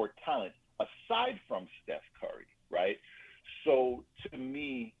have more talent aside from Steph Curry, right? So to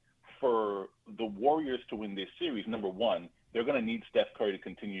me, for the Warriors to win this series, number one, they're going to need Steph Curry to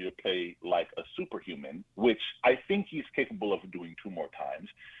continue to play like a superhuman, which I think he's capable of doing 2 more times.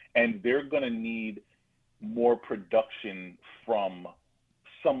 And they're going to need more production from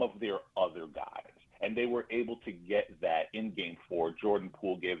some of their other guys. And they were able to get that in game 4. Jordan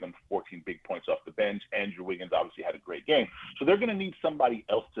Poole gave them 14 big points off the bench. Andrew Wiggins obviously had a great game. So they're going to need somebody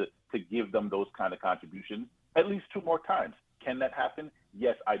else to give them those kind of contributions at least 2 more times. Can that happen?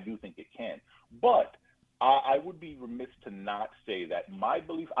 Yes, I do think it can. But I would be remiss to not say that my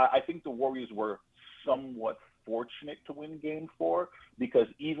belief, I think the Warriors were somewhat fortunate to win Game 4 because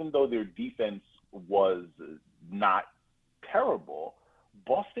even though their defense was not terrible,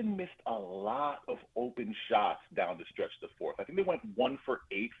 Boston missed a lot of open shots down the stretch of the fourth. I think they went 1 for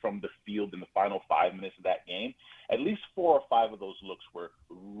 8 from the field in the final 5 minutes of that game. At least 4 or 5 of those looks were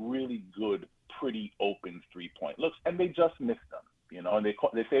really good, pretty open three-point looks, and they just missed them. You know, and they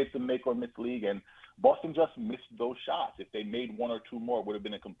say it's a make or miss league, and Boston just missed those shots. If they made 1 or 2 more, it would have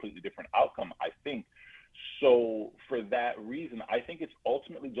been a completely different outcome, I think. So for that reason, I think it's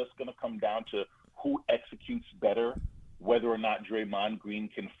ultimately just going to come down to who executes better, whether or not Draymond Green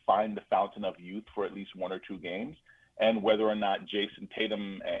can find the fountain of youth for at least 1 or 2 games, and whether or not Jason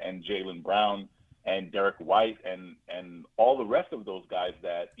Tatum and Jaylen Brown and Derek White and all the rest of those guys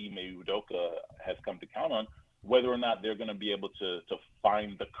that Ime Udoka has come to count on, whether or not they're going to be able to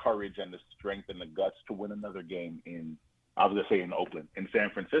find the courage and the strength and the guts to win another game in Oakland, in San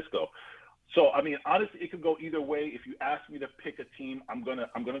Francisco. So, I mean, honestly, it could go either way. If you ask me to pick a team, I'm gonna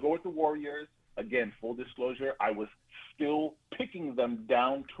go with the Warriors. Again, full disclosure, I was still picking them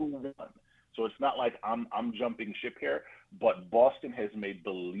down 2-1. So it's not like I'm jumping ship here, but Boston has made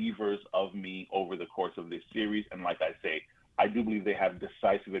believers of me over the course of this series. And like I say, I do believe they have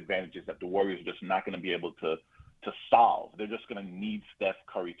decisive advantages that the Warriors are just not going to be able to solve. They're just going to need Steph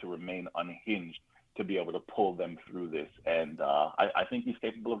Curry to remain unhinged to be able to pull them through this. And I think he's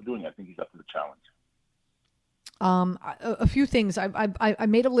capable of doing it. I think he's up to the challenge. A few things. I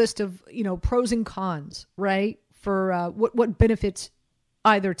made a list of, pros and cons, right? For what benefits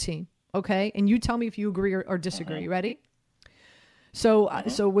either team. Okay. And you tell me if you agree or disagree. Ready? So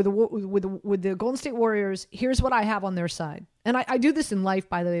with the Golden State Warriors, here's what I have on their side. And I do this in life,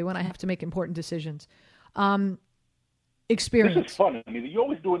 by the way, when I have to make important decisions. Experience. This is fun. I mean, you're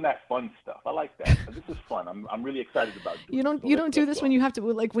always doing that fun stuff. I like that. This is fun. I'm really excited about doing it. You don't do this when you have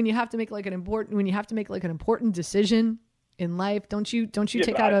to make like an important decision in life. Don't you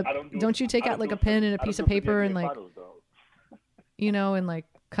take out a pen and a piece of paper and like, and like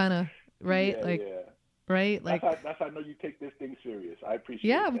kind of right right? Like that's how I know you take this thing serious. I appreciate.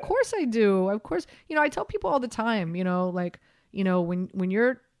 Yeah, of course I do. Of course, I tell people all the time. When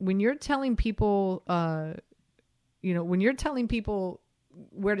you're telling people, when you're telling people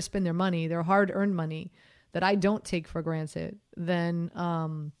where to spend their money, their hard-earned money, that I don't take for granted, then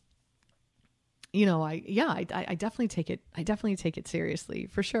I definitely take it. I definitely take it seriously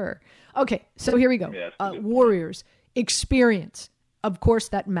for sure. Okay, so here we go. Warriors experience, of course,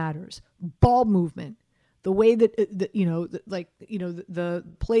 that matters. Ball movement. The way that the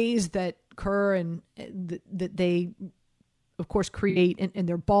plays that Kerr and that they, of course, create and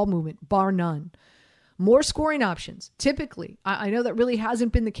their ball movement, bar none. More scoring options. Typically, I know that really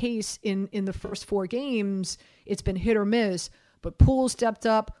hasn't been the case in the first 4 games. It's been hit or miss. But Poole stepped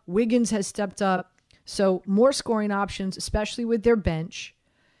up. Wiggins has stepped up. So more scoring options, especially with their bench.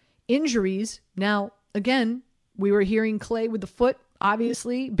 Injuries. Now, again, we were hearing Clay with the foot.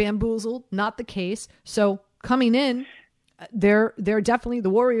 Obviously, bamboozled, not the case. So coming in, they're definitely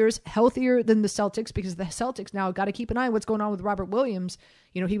the Warriors healthier than the Celtics, because the Celtics now got to keep an eye on what's going on with Robert Williams.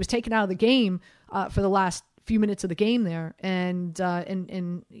 He was taken out of the game for the last few minutes of the game there, and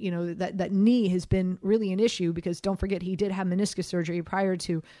that knee has been really an issue, because don't forget he did have meniscus surgery prior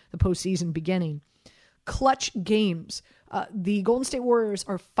to the postseason beginning. Clutch games. The Golden State Warriors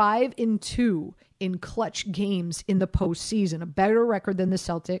are 5-2 in clutch games in the postseason, a better record than the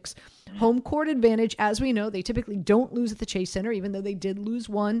Celtics. Home court advantage, as we know, they typically don't lose at the Chase Center, even though they did lose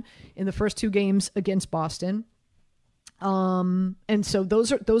one in the first 2 games against Boston. And so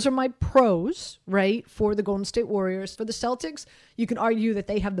those are my pros, right, for the Golden State Warriors. For the Celtics, you can argue that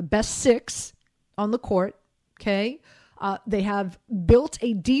they have the best 6 on the court. Okay, they have built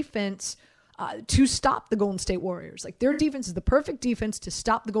a defense to stop the Golden State Warriors. Like, their defense is the perfect defense to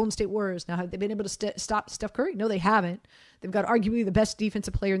stop the Golden State Warriors. Now, have they been able to stop Steph Curry? No, they haven't. They've got arguably the best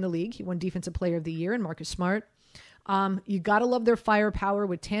defensive player in the league. He won Defensive Player of the Year in Marcus Smart. You got to love their firepower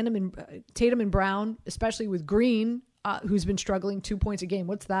with Tatum and Brown, especially with Green, who's been struggling 2 points a game.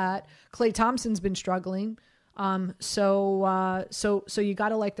 What's that? Klay Thompson's been struggling. So you got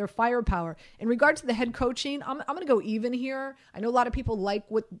to like their firepower. In regard to the head coaching, I'm going to go even here. I know a lot of people like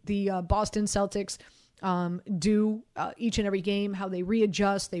what the Boston Celtics do each and every game, how they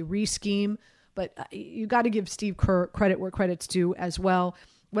readjust, they re-scheme, but you got to give Steve Kerr credit where credit's due as well.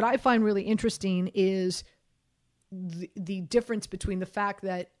 What I find really interesting is the difference between the fact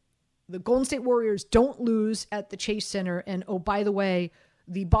that the Golden State Warriors don't lose at the Chase Center, and oh, by the way,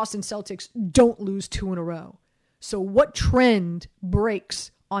 the Boston Celtics don't lose 2 in a row. So what trend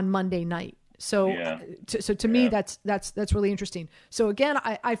breaks on Monday night? So, Yeah. to me, that's really interesting. So again,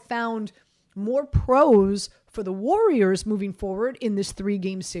 I found more pros for the Warriors moving forward in this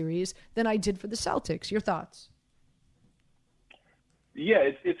 3-game series than I did for the Celtics. Your thoughts? Yeah,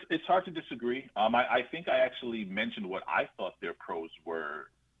 it's hard to disagree. I think I actually mentioned what I thought their pros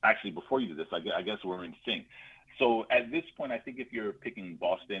were actually before you did this. I guess we're in sync. So at this point, I think if you're picking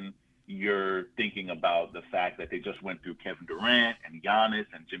Boston, you're thinking about the fact that they just went through Kevin Durant and Giannis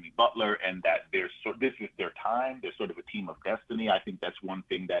and Jimmy Butler, and that this is their time. They're sort of a team of destiny. I think that's one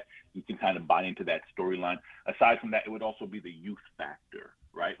thing that you can kind of buy into that storyline. Aside from that, it would also be the youth factor,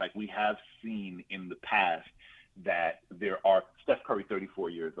 right? Like we have seen in the past that there are Steph Curry, 34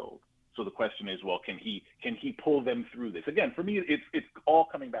 years old. So the question is, well, can he pull them through this? Again, for me, it's all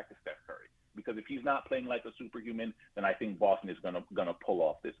coming back to Steph Curry, because if he's not playing like a superhuman, then I think Boston is gonna pull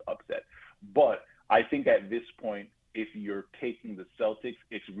off this upset. But I think at this point, if you're taking the Celtics,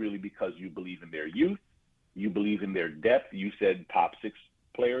 it's really because you believe in their youth, you believe in their depth. You said top 6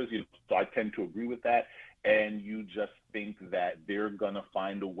 players, so I tend to agree with that. And you just think that they're going to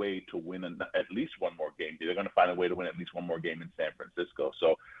find a way to win at least one more game. They're going to find a way to win at least one more game in San Francisco.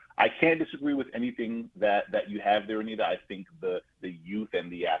 So I can't disagree with anything that you have there, Anita. I think the youth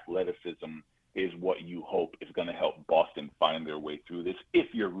and the athleticism is what you hope is going to help Boston find their way through this if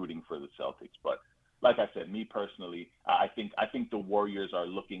you're rooting for the Celtics. But like I said, me personally, I think the Warriors are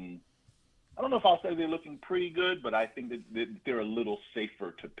looking – I don't know if I'll say they're looking pretty good, but I think that they're a little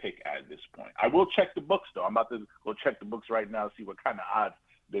safer to pick at this point. I will check the books, though. I'm about to go check the books right now, see what kind of odds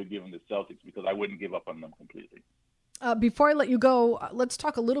they're giving the Celtics, because I wouldn't give up on them completely. Before I let you go, let's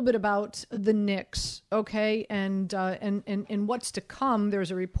talk a little bit about the Knicks, okay, and what's to come.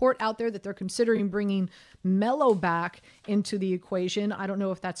 There's a report out there that they're considering bringing Melo back into the equation. I don't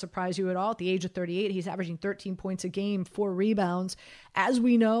know if that surprised you at all. At the age of 38, he's averaging 13 points a game, 4 rebounds. As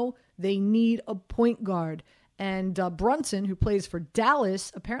we know, they need a point guard. And Brunson, who plays for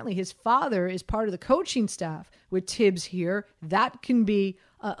Dallas, apparently his father is part of the coaching staff with Tibbs here. That can be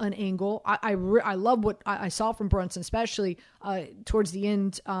an angle. I love what I saw from Brunson, especially towards the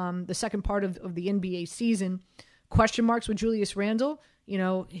end, the second part of the NBA season. Question marks with Julius Randle. You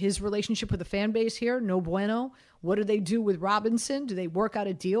know, his relationship with the fan base here, no bueno. What do they do with Robinson? Do they work out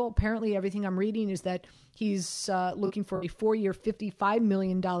a deal? Apparently, everything I'm reading is that he's looking for a 4-year, $55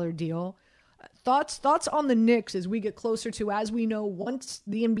 million deal. Thoughts on the Knicks as we get closer to, as we know, once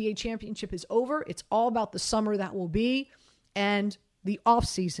the NBA championship is over, it's all about the summer that will be and the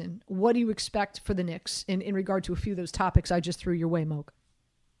offseason. What do you expect for the Knicks in regard to a few of those topics I just threw your way, Moke?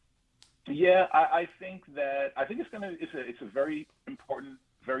 Yeah, I think it's a very important,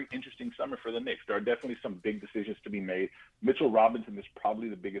 very interesting summer for the Knicks. There are definitely some big decisions to be made. Mitchell Robinson is probably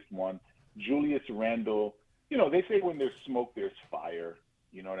the biggest one. Julius Randle, they say when there's smoke, there's fire.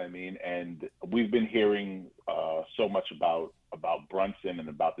 You know what I mean? And we've been hearing so much about Brunson and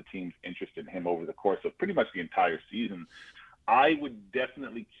about the team's interest in him over the course of pretty much the entire season. I would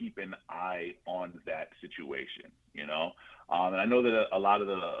definitely keep an eye on that situation, and I know that a lot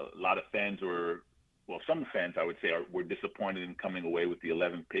of fans some fans, I would say, were disappointed in coming away with the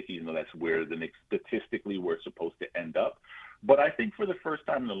 11th pick, even though that's where the Knicks statistically were supposed to end up. But I think for the first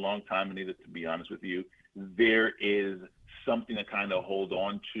time in a long time, Anita, to be honest with you, there is something to kind of hold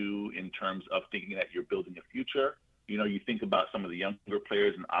on to in terms of thinking that you're building a future. You think about some of the younger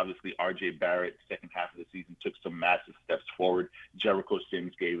players, and obviously R.J. Barrett, second half of the season, took some massive steps forward. Jericho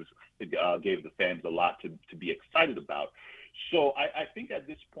Sims gave the fans a lot to be excited about. So I think at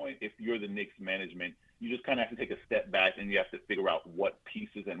this point, if you're the Knicks management, you just kind of have to take a step back and you have to figure out what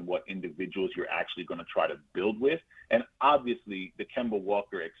pieces and what individuals you're actually going to try to build with. And obviously, the Kemba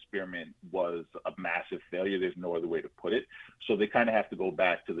Walker experiment was a massive failure. There's no other way to put it. So they kind of have to go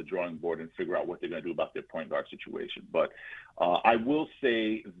back to the drawing board and figure out what they're going to do about their point guard situation. But I will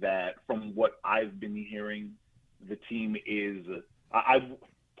say that from what I've been hearing, the team is how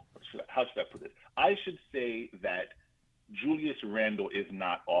should I put this? I should say that Julius Randle is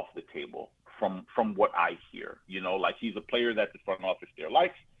not off the table from what I hear. He's a player that the front office there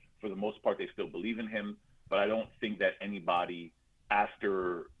likes. For the most part, they still believe in him. But I don't think that anybody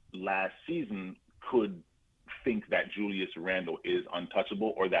after last season could think that Julius Randle is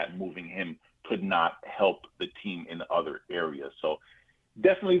untouchable or that moving him could not help the team in other areas. So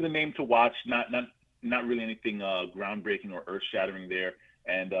definitely the name to watch. Not really anything groundbreaking or earth-shattering there.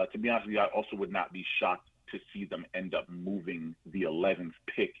 And to be honest with you, I also would not be shocked to see them end up moving the 11th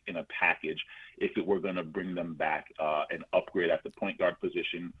pick in a package if it were going to bring them back an upgrade at the point guard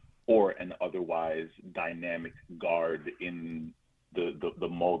position or an otherwise dynamic guard in the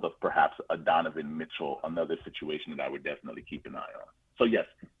mold of perhaps a Donovan Mitchell, another situation that I would definitely keep an eye on. So yes,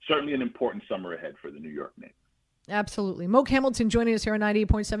 certainly an important summer ahead for the New York Knicks. Absolutely. Moke Hamilton joining us here on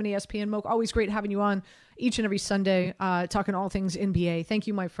 98.7 ESPN. Moke, always great having you on each and every Sunday, talking all things NBA. Thank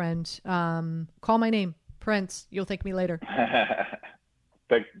you, my friend. Call my name, Prince. You'll thank me later.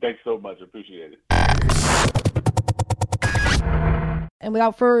 Thanks so much. Appreciate it. And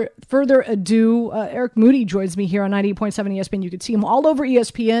without further ado, Eric Moody joins me here on 98.7 ESPN. You can see him all over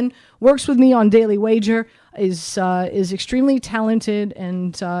ESPN, works with me on Daily Wager, is extremely talented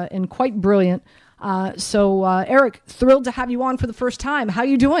and quite brilliant. So Eric, thrilled to have you on for the first time. How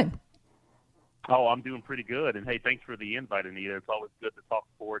you doing? Oh, I'm doing pretty good. And, hey, thanks for the invite, Anita. It's always good to talk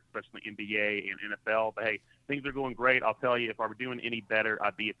sports, especially NBA and NFL. But, hey, things are going great. I'll tell you, if I were doing any better,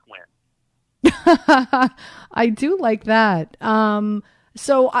 I'd be a twin. I do like that.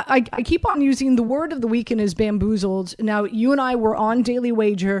 So I keep on using the word of the weekend is bamboozled. Now, you and I were on Daily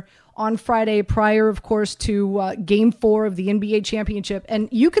Wager on Friday prior, of course, to Game 4 of the NBA championship. And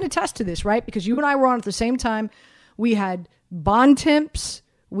you can attest to this, right? Because you and I were on at the same time. We had Bontemps.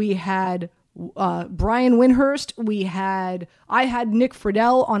 We had Brian Windhurst. I had Nick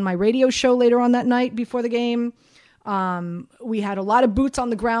Friedel on my radio show later on that night before the game. We had a lot of boots on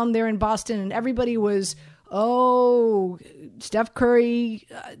the ground there in Boston, and everybody was, Steph Curry,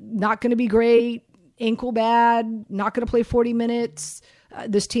 not going to be great, ankle bad, not going to play 40 minutes.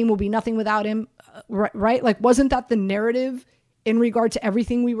 This team will be nothing without him, right? Like, wasn't that the narrative in regard to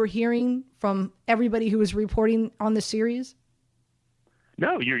everything we were hearing from everybody who was reporting on the series?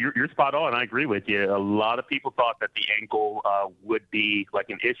 No, you're spot on. I agree with you. A lot of people thought that the ankle would be like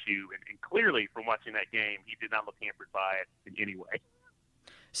an issue, and clearly from watching that game, he did not look hampered by it in any way.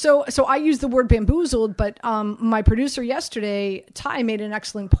 So I used the word bamboozled, but my producer yesterday, Ty, made an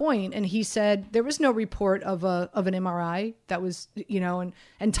excellent point, and he said there was no report of an MRI that was,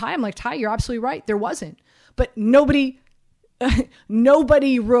 and Ty, I'm like, Ty, you're absolutely right, there wasn't, but nobody reported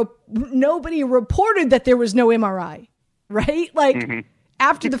that there was no MRI, right? Like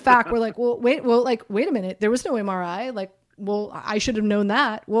after the fact, we're like, wait a minute, there was no MRI. Like, well, I should have known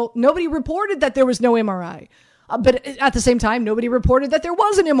that. Well, nobody reported that there was no MRI. But at the same time, nobody reported that there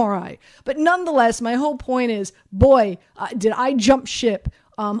was an MRI. But nonetheless, my whole point is, boy, did I jump ship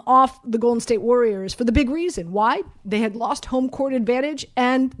off the Golden State Warriors for the big reason. Why? They had lost home court advantage,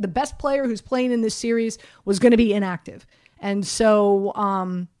 and the best player who's playing in this series was going to be inactive. And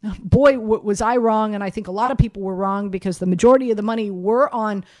so, boy, was I wrong, and I think a lot of people were wrong because the majority of the money were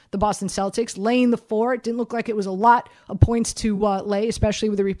on the Boston Celtics, laying the 4. It didn't look like it was a lot of points to lay, especially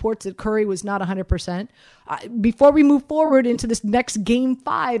with the reports that Curry was not 100%. Before we move forward into this next Game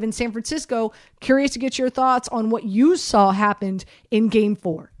 5 in San Francisco, curious to get your thoughts on what you saw happened in Game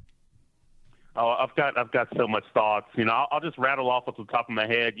 4. Oh, I've got so much thoughts. I'll just rattle off the top of my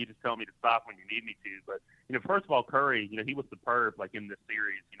head. You just tell me to stop when you need me to. But first of all, Curry, he was superb, like in this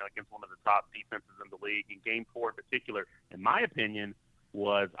series, against one of the top defenses in the league. In Game 4 in particular, in my opinion,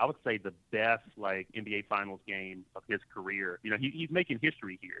 was, I would say, the best NBA Finals game of his career. He's making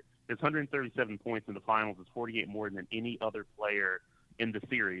history here. His 137 points in the Finals is 48 more than any other player in the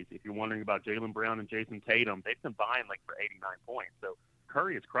series. If you're wondering about Jaylen Brown and Jason Tatum, they've combined for 89 points. So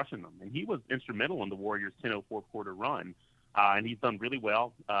Curry is crushing them, and he was instrumental in the Warriors' 10-0 fourth-quarter run, and he's done really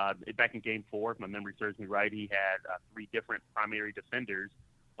well. Back in Game 4, if my memory serves me right, he had 3 different primary defenders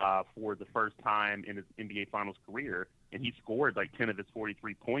for the first time in his NBA Finals career, and he scored 10 of his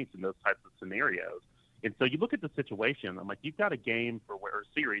 43 points in those types of scenarios. And so you look at the situation, I'm like, you've got a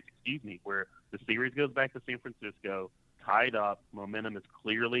series, where the series goes back to San Francisco, tied up. Momentum is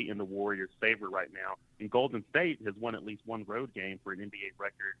clearly in the Warriors' favor right now. And Golden State has won at least one road game for an NBA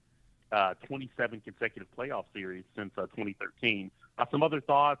record 27 consecutive playoff series since 2013. Some other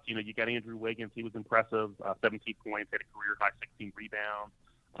thoughts, you got Andrew Wiggins. He was impressive, 17 points, had a career-high 16 rebounds,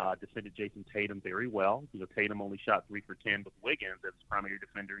 defended Jason Tatum very well. Tatum only shot 3 for 10 with Wiggins as his primary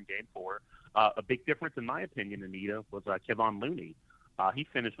defender in Game 4. A big difference, in my opinion, Anita, was Kevon Looney. He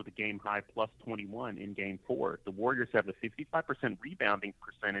finished with a game-high plus 21 in Game 4. The Warriors have a 55% rebounding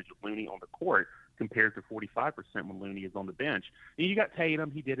percentage with Looney on the court compared to 45% when Looney is on the bench. And you got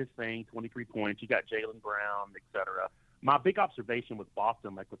Tatum. He did his thing, 23 points. You got Jaylen Brown, et cetera. My big observation with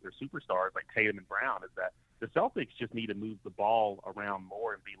Boston, with their superstars like Tatum and Brown, is that the Celtics just need to move the ball around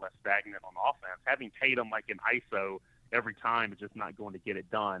more and be less stagnant on offense. Having Tatum in ISO every time is just not going to get it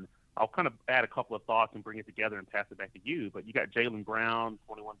done. I'll kind of add a couple of thoughts and bring it together and pass it back to you. But you got Jaylen Brown,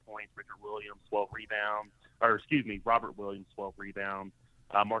 21 points, Robert Williams, 12 rebounds.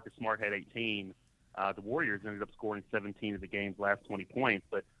 Marcus Smart had 18. The Warriors ended up scoring 17 of the game's last 20 points.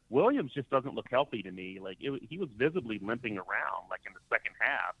 But Williams just doesn't look healthy to me. He was visibly limping around, in the second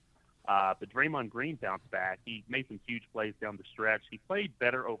half. But Draymond Green bounced back. He made some huge plays down the stretch. He played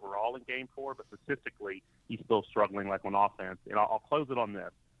better overall in Game 4, but statistically, he's still struggling like on offense. And I'll close it on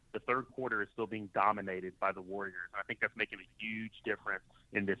this. The third quarter is still being dominated by the Warriors. I think that's making a huge difference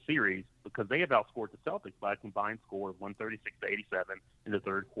in this series because they have outscored the Celtics by a combined score of 136-87 in the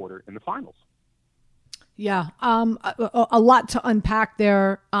third quarter in the finals. Yeah, a lot to unpack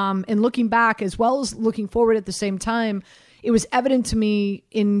there. And looking back as well as looking forward at the same time, it was evident to me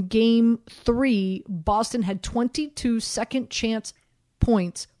in Game 3, Boston had 22 second chance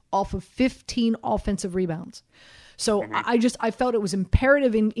points off of 15 offensive rebounds. So I felt it was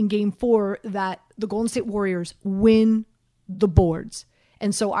imperative in Game 4 that the Golden State Warriors win the boards.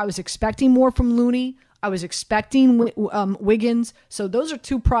 And so I was expecting more from Looney. I was expecting Wiggins. So those are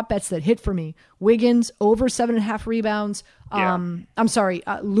two prop bets that hit for me. Wiggins over 7.5 rebounds.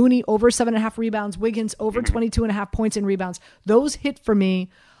 Looney over 7.5 rebounds. Wiggins over 22.5 points and rebounds. Those hit for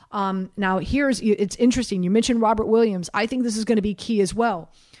me. Now it's interesting. You mentioned Robert Williams. I think this is going to be key as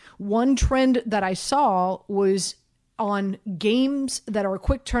well. One trend that I saw was on games that are a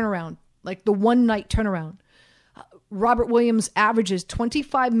quick turnaround, like the one night turnaround. Robert Williams averages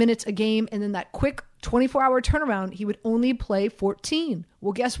 25 minutes a game, and then that quick 24-hour turnaround, he would only play 14.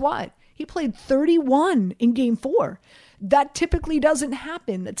 Well, guess what? He played 31 in Game 4. That typically doesn't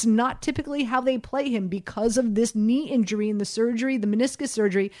happen. That's not typically how they play him because of this knee injury and the surgery, the meniscus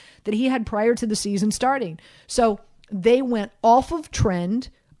surgery that he had prior to the season starting. So they went off of trend.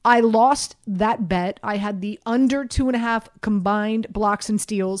 I lost that bet. I had the under 2.5 combined blocks and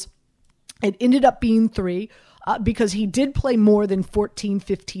steals. It ended up being 3 because he did play more than 14,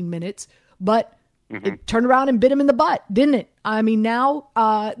 15 minutes, but it turned around and bit him in the butt, didn't it? I mean, now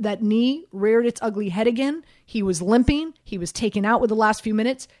that knee reared its ugly head again. He was limping. He was taken out with the last few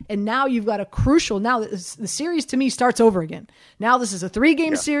minutes. And now you've got a crucial, now the series to me starts over again. Now this is a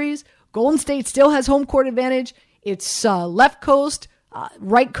 3-game series. Golden State still has home court advantage. It's left coast,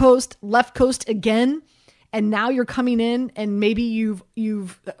 right coast, left coast again. And now you're coming in and maybe you've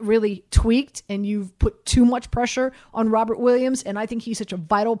really tweaked and you've put too much pressure on Robert Williams. And I think he's such a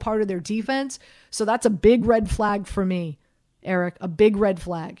vital part of their defense. So that's a big red flag for me, Eric, a big red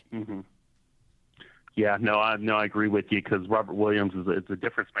flag. Yeah, I agree with you because Robert Williams is a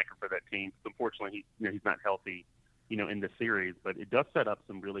difference maker for that team. Unfortunately, he's not healthy, in the series, but it does set up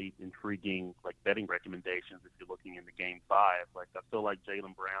some really intriguing betting recommendations if you're looking into Game 5. I feel like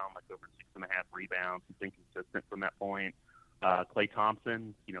Jaylen Brown, over 6.5 rebounds. He's been consistent from that point. Klay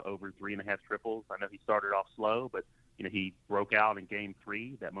Thompson, over 3.5 triples. I know he started off slow, but he broke out in Game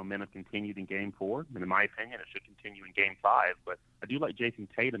 3. That momentum continued in Game 4, and in my opinion, it should continue in Game 5. But I do like Jason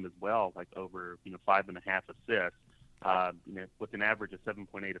Tatum as well, over 5.5 assists. With an average of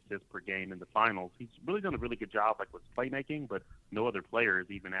 7.8 assists per game in the finals. He's really done a really good job with playmaking, but no other player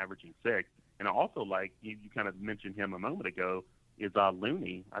is even averaging 6. And I also you kind of mentioned him a moment ago, is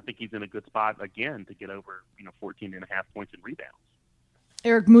Looney. I think he's in a good spot again to get over 14.5 points and rebounds.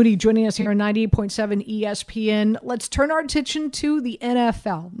 Eric Moody joining us here on 98.7 ESPN. Let's turn our attention to the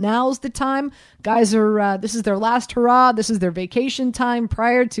NFL. Now's the time. Guys this is their last hurrah. This is their vacation time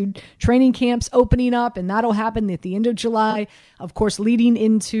prior to training camps opening up, and that'll happen at the end of July. Of course, leading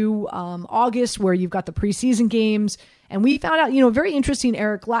into August, where you've got the preseason games. And we found out, very interesting,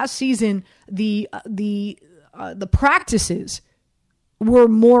 Eric, last season, the practices were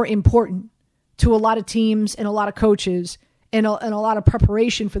more important to a lot of teams and a lot of coaches and a lot of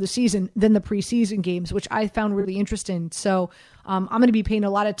preparation for the season than the preseason games, which I found really interesting. So I'm going to be paying a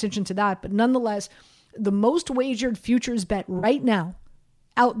lot of attention to that. But nonetheless, the most wagered futures bet right now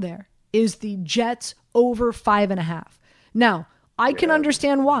out there is the Jets over 5.5. Now, I can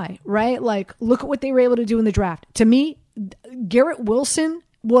understand why, right? Look at what they were able to do in the draft. To me, Garrett Wilson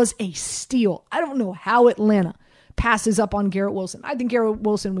was a steal. I don't know how Atlanta passes up on Garrett Wilson. I think Garrett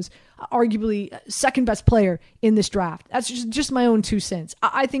Wilson was arguably second best player in this draft. That's just my own 2 cents.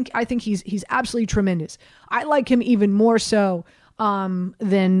 I think he's absolutely tremendous. I like him even more so than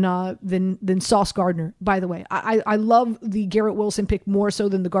Sauce Gardner, by the way. I love the Garrett Wilson pick more so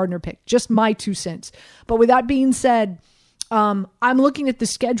than the Gardner pick. Just my 2 cents. But with that being said, I'm looking at the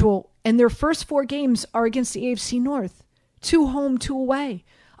schedule, and their first 4 games are against the AFC North. 2 home, 2 away.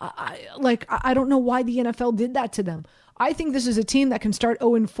 I don't know why the NFL did that to them. I think this is a team that can start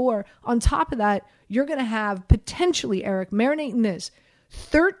 0-4. On top of that, you're going to have potentially, Eric, marinate in this,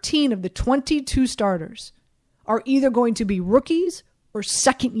 13 of the 22 starters are either going to be rookies or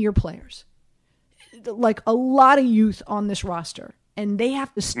second-year players. A lot of youth on this roster. And they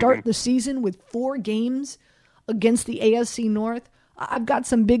have to start the season with 4 games against the AFC North. I've got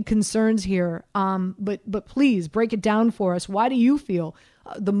some big concerns here, but please break it down for us. Why do you feel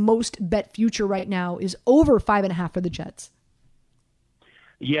the most bet future right now is over 5.5 for the Jets.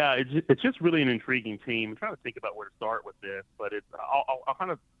 Yeah, it's just really an intriguing team. I'm trying to think about where to start with this, but I'll kind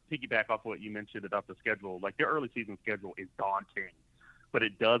of piggyback off what you mentioned about the schedule. Like, their early season schedule is daunting, but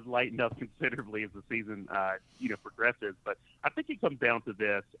it does lighten up considerably as the season progresses. But I think it comes down to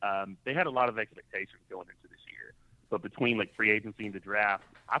this: they had a lot of expectations going into this year, but between like free agency and the draft,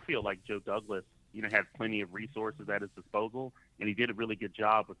 I feel like Joe Douglas had plenty of resources at his disposal, and he did a really good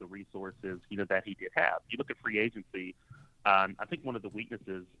job with the resources that he did have. You look at free agency. I think one of the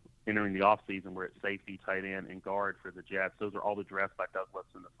weaknesses entering the offseason were at safety, tight end, and guard for the Jets. Those are all addressed by Douglas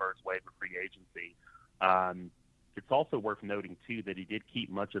in the first wave of free agency. It's also worth noting, too, that he did keep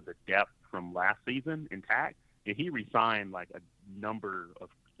much of the depth from last season intact, and he re-signed like a number of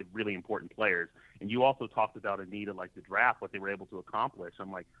really important players. And you also talked about, Anita, like the draft, what they were able to accomplish.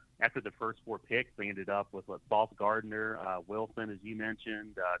 I'm like, after the first 4 picks, they ended up with Sauce Gardner, Wilson, as you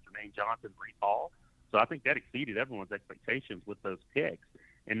mentioned, Jermaine Johnson, Breece Hall. So I think that exceeded everyone's expectations with those picks.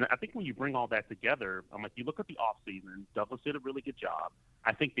 And I think when you bring all that together, I'm like, you look at the offseason, Douglas did a really good job.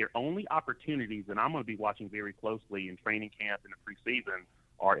 I think their only opportunities, and I'm going to be watching very closely in training camp and the preseason,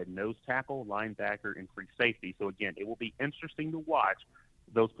 are at nose tackle, linebacker, and free safety. So, again, it will be interesting to watch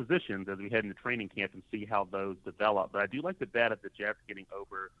those positions as we head into training camp and see how those develop. But I do like the bet of the Jets getting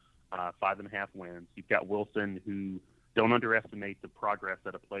over 5.5 wins. You've got Wilson, who don't underestimate the progress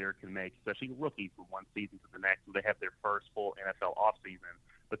that a player can make, especially a rookie, from one season to the next when they have their first full NFL offseason,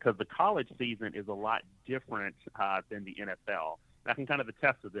 because the college season is a lot different than the NFL. And I can kind of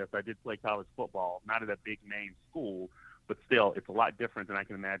attest to this. I did play college football, not at a big-name school, but still, it's a lot different than I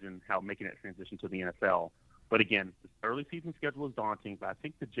can imagine how making that transition to the NFL. But again, the early season schedule is daunting, but I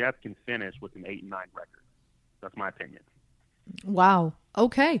think the Jets can finish with an 8-9 record. That's my opinion. Wow.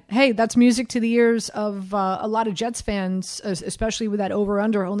 Okay. Hey, that's music to the ears of a lot of Jets fans, especially with that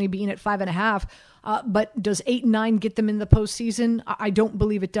over-under only being at 5.5. But does 8-9 get them in the postseason? I don't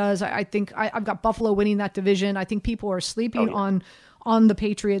believe it does. I think I've got Buffalo winning that division. I think people are sleeping on the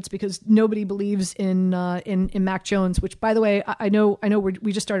Patriots because nobody believes in Mac Jones. Which, by the way, I know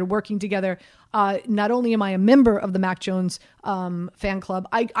we just started working together. Not only am I a member of the Mac Jones fan club,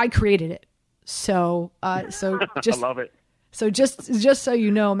 I created it. So just I love it. So just so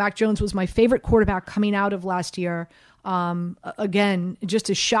you know, Mac Jones was my favorite quarterback coming out of last year. Again, just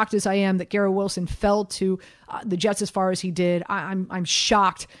as shocked as I am that Garrett Wilson fell to the Jets as far as he did, I'm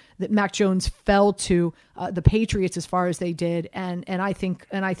shocked that Mac Jones fell to the Patriots as far as they did, and I think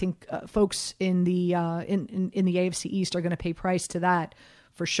folks in the AFC East are going to pay price to that.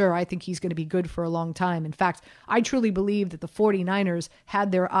 For sure. I think he's going to be good for a long time. In fact, I truly believe that the 49ers had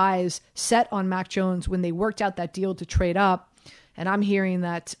their eyes set on Mac Jones when they worked out that deal to trade up. And I'm hearing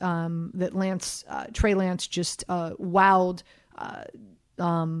that Trey Lance just wowed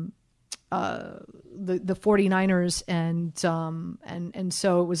the 49ers, and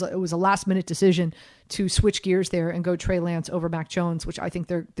so it was a last minute decision to switch gears there and go Trey Lance over Mac Jones, which I think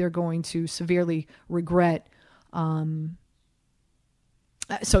they're going to severely regret.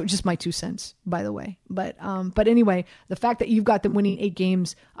 So just my 2 cents, by the way. But anyway, the fact that you've got them winning 8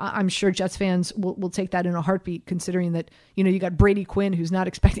 games, I'm sure Jets fans will take that in a heartbeat, considering that you got Brady Quinn, who's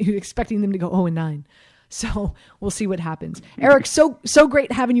expecting them to go 0-9. So we'll see what happens. Eric, so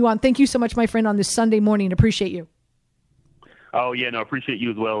great having you on. Thank you so much, my friend, on this Sunday morning. Appreciate you. Oh yeah, no, appreciate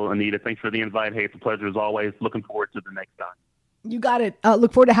you as well, Anita. Thanks for the invite. Hey, it's a pleasure as always. Looking forward to the next time. You got it.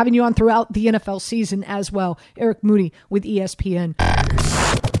 Look forward to having you on throughout the NFL season as well. Eric Moody with ESPN.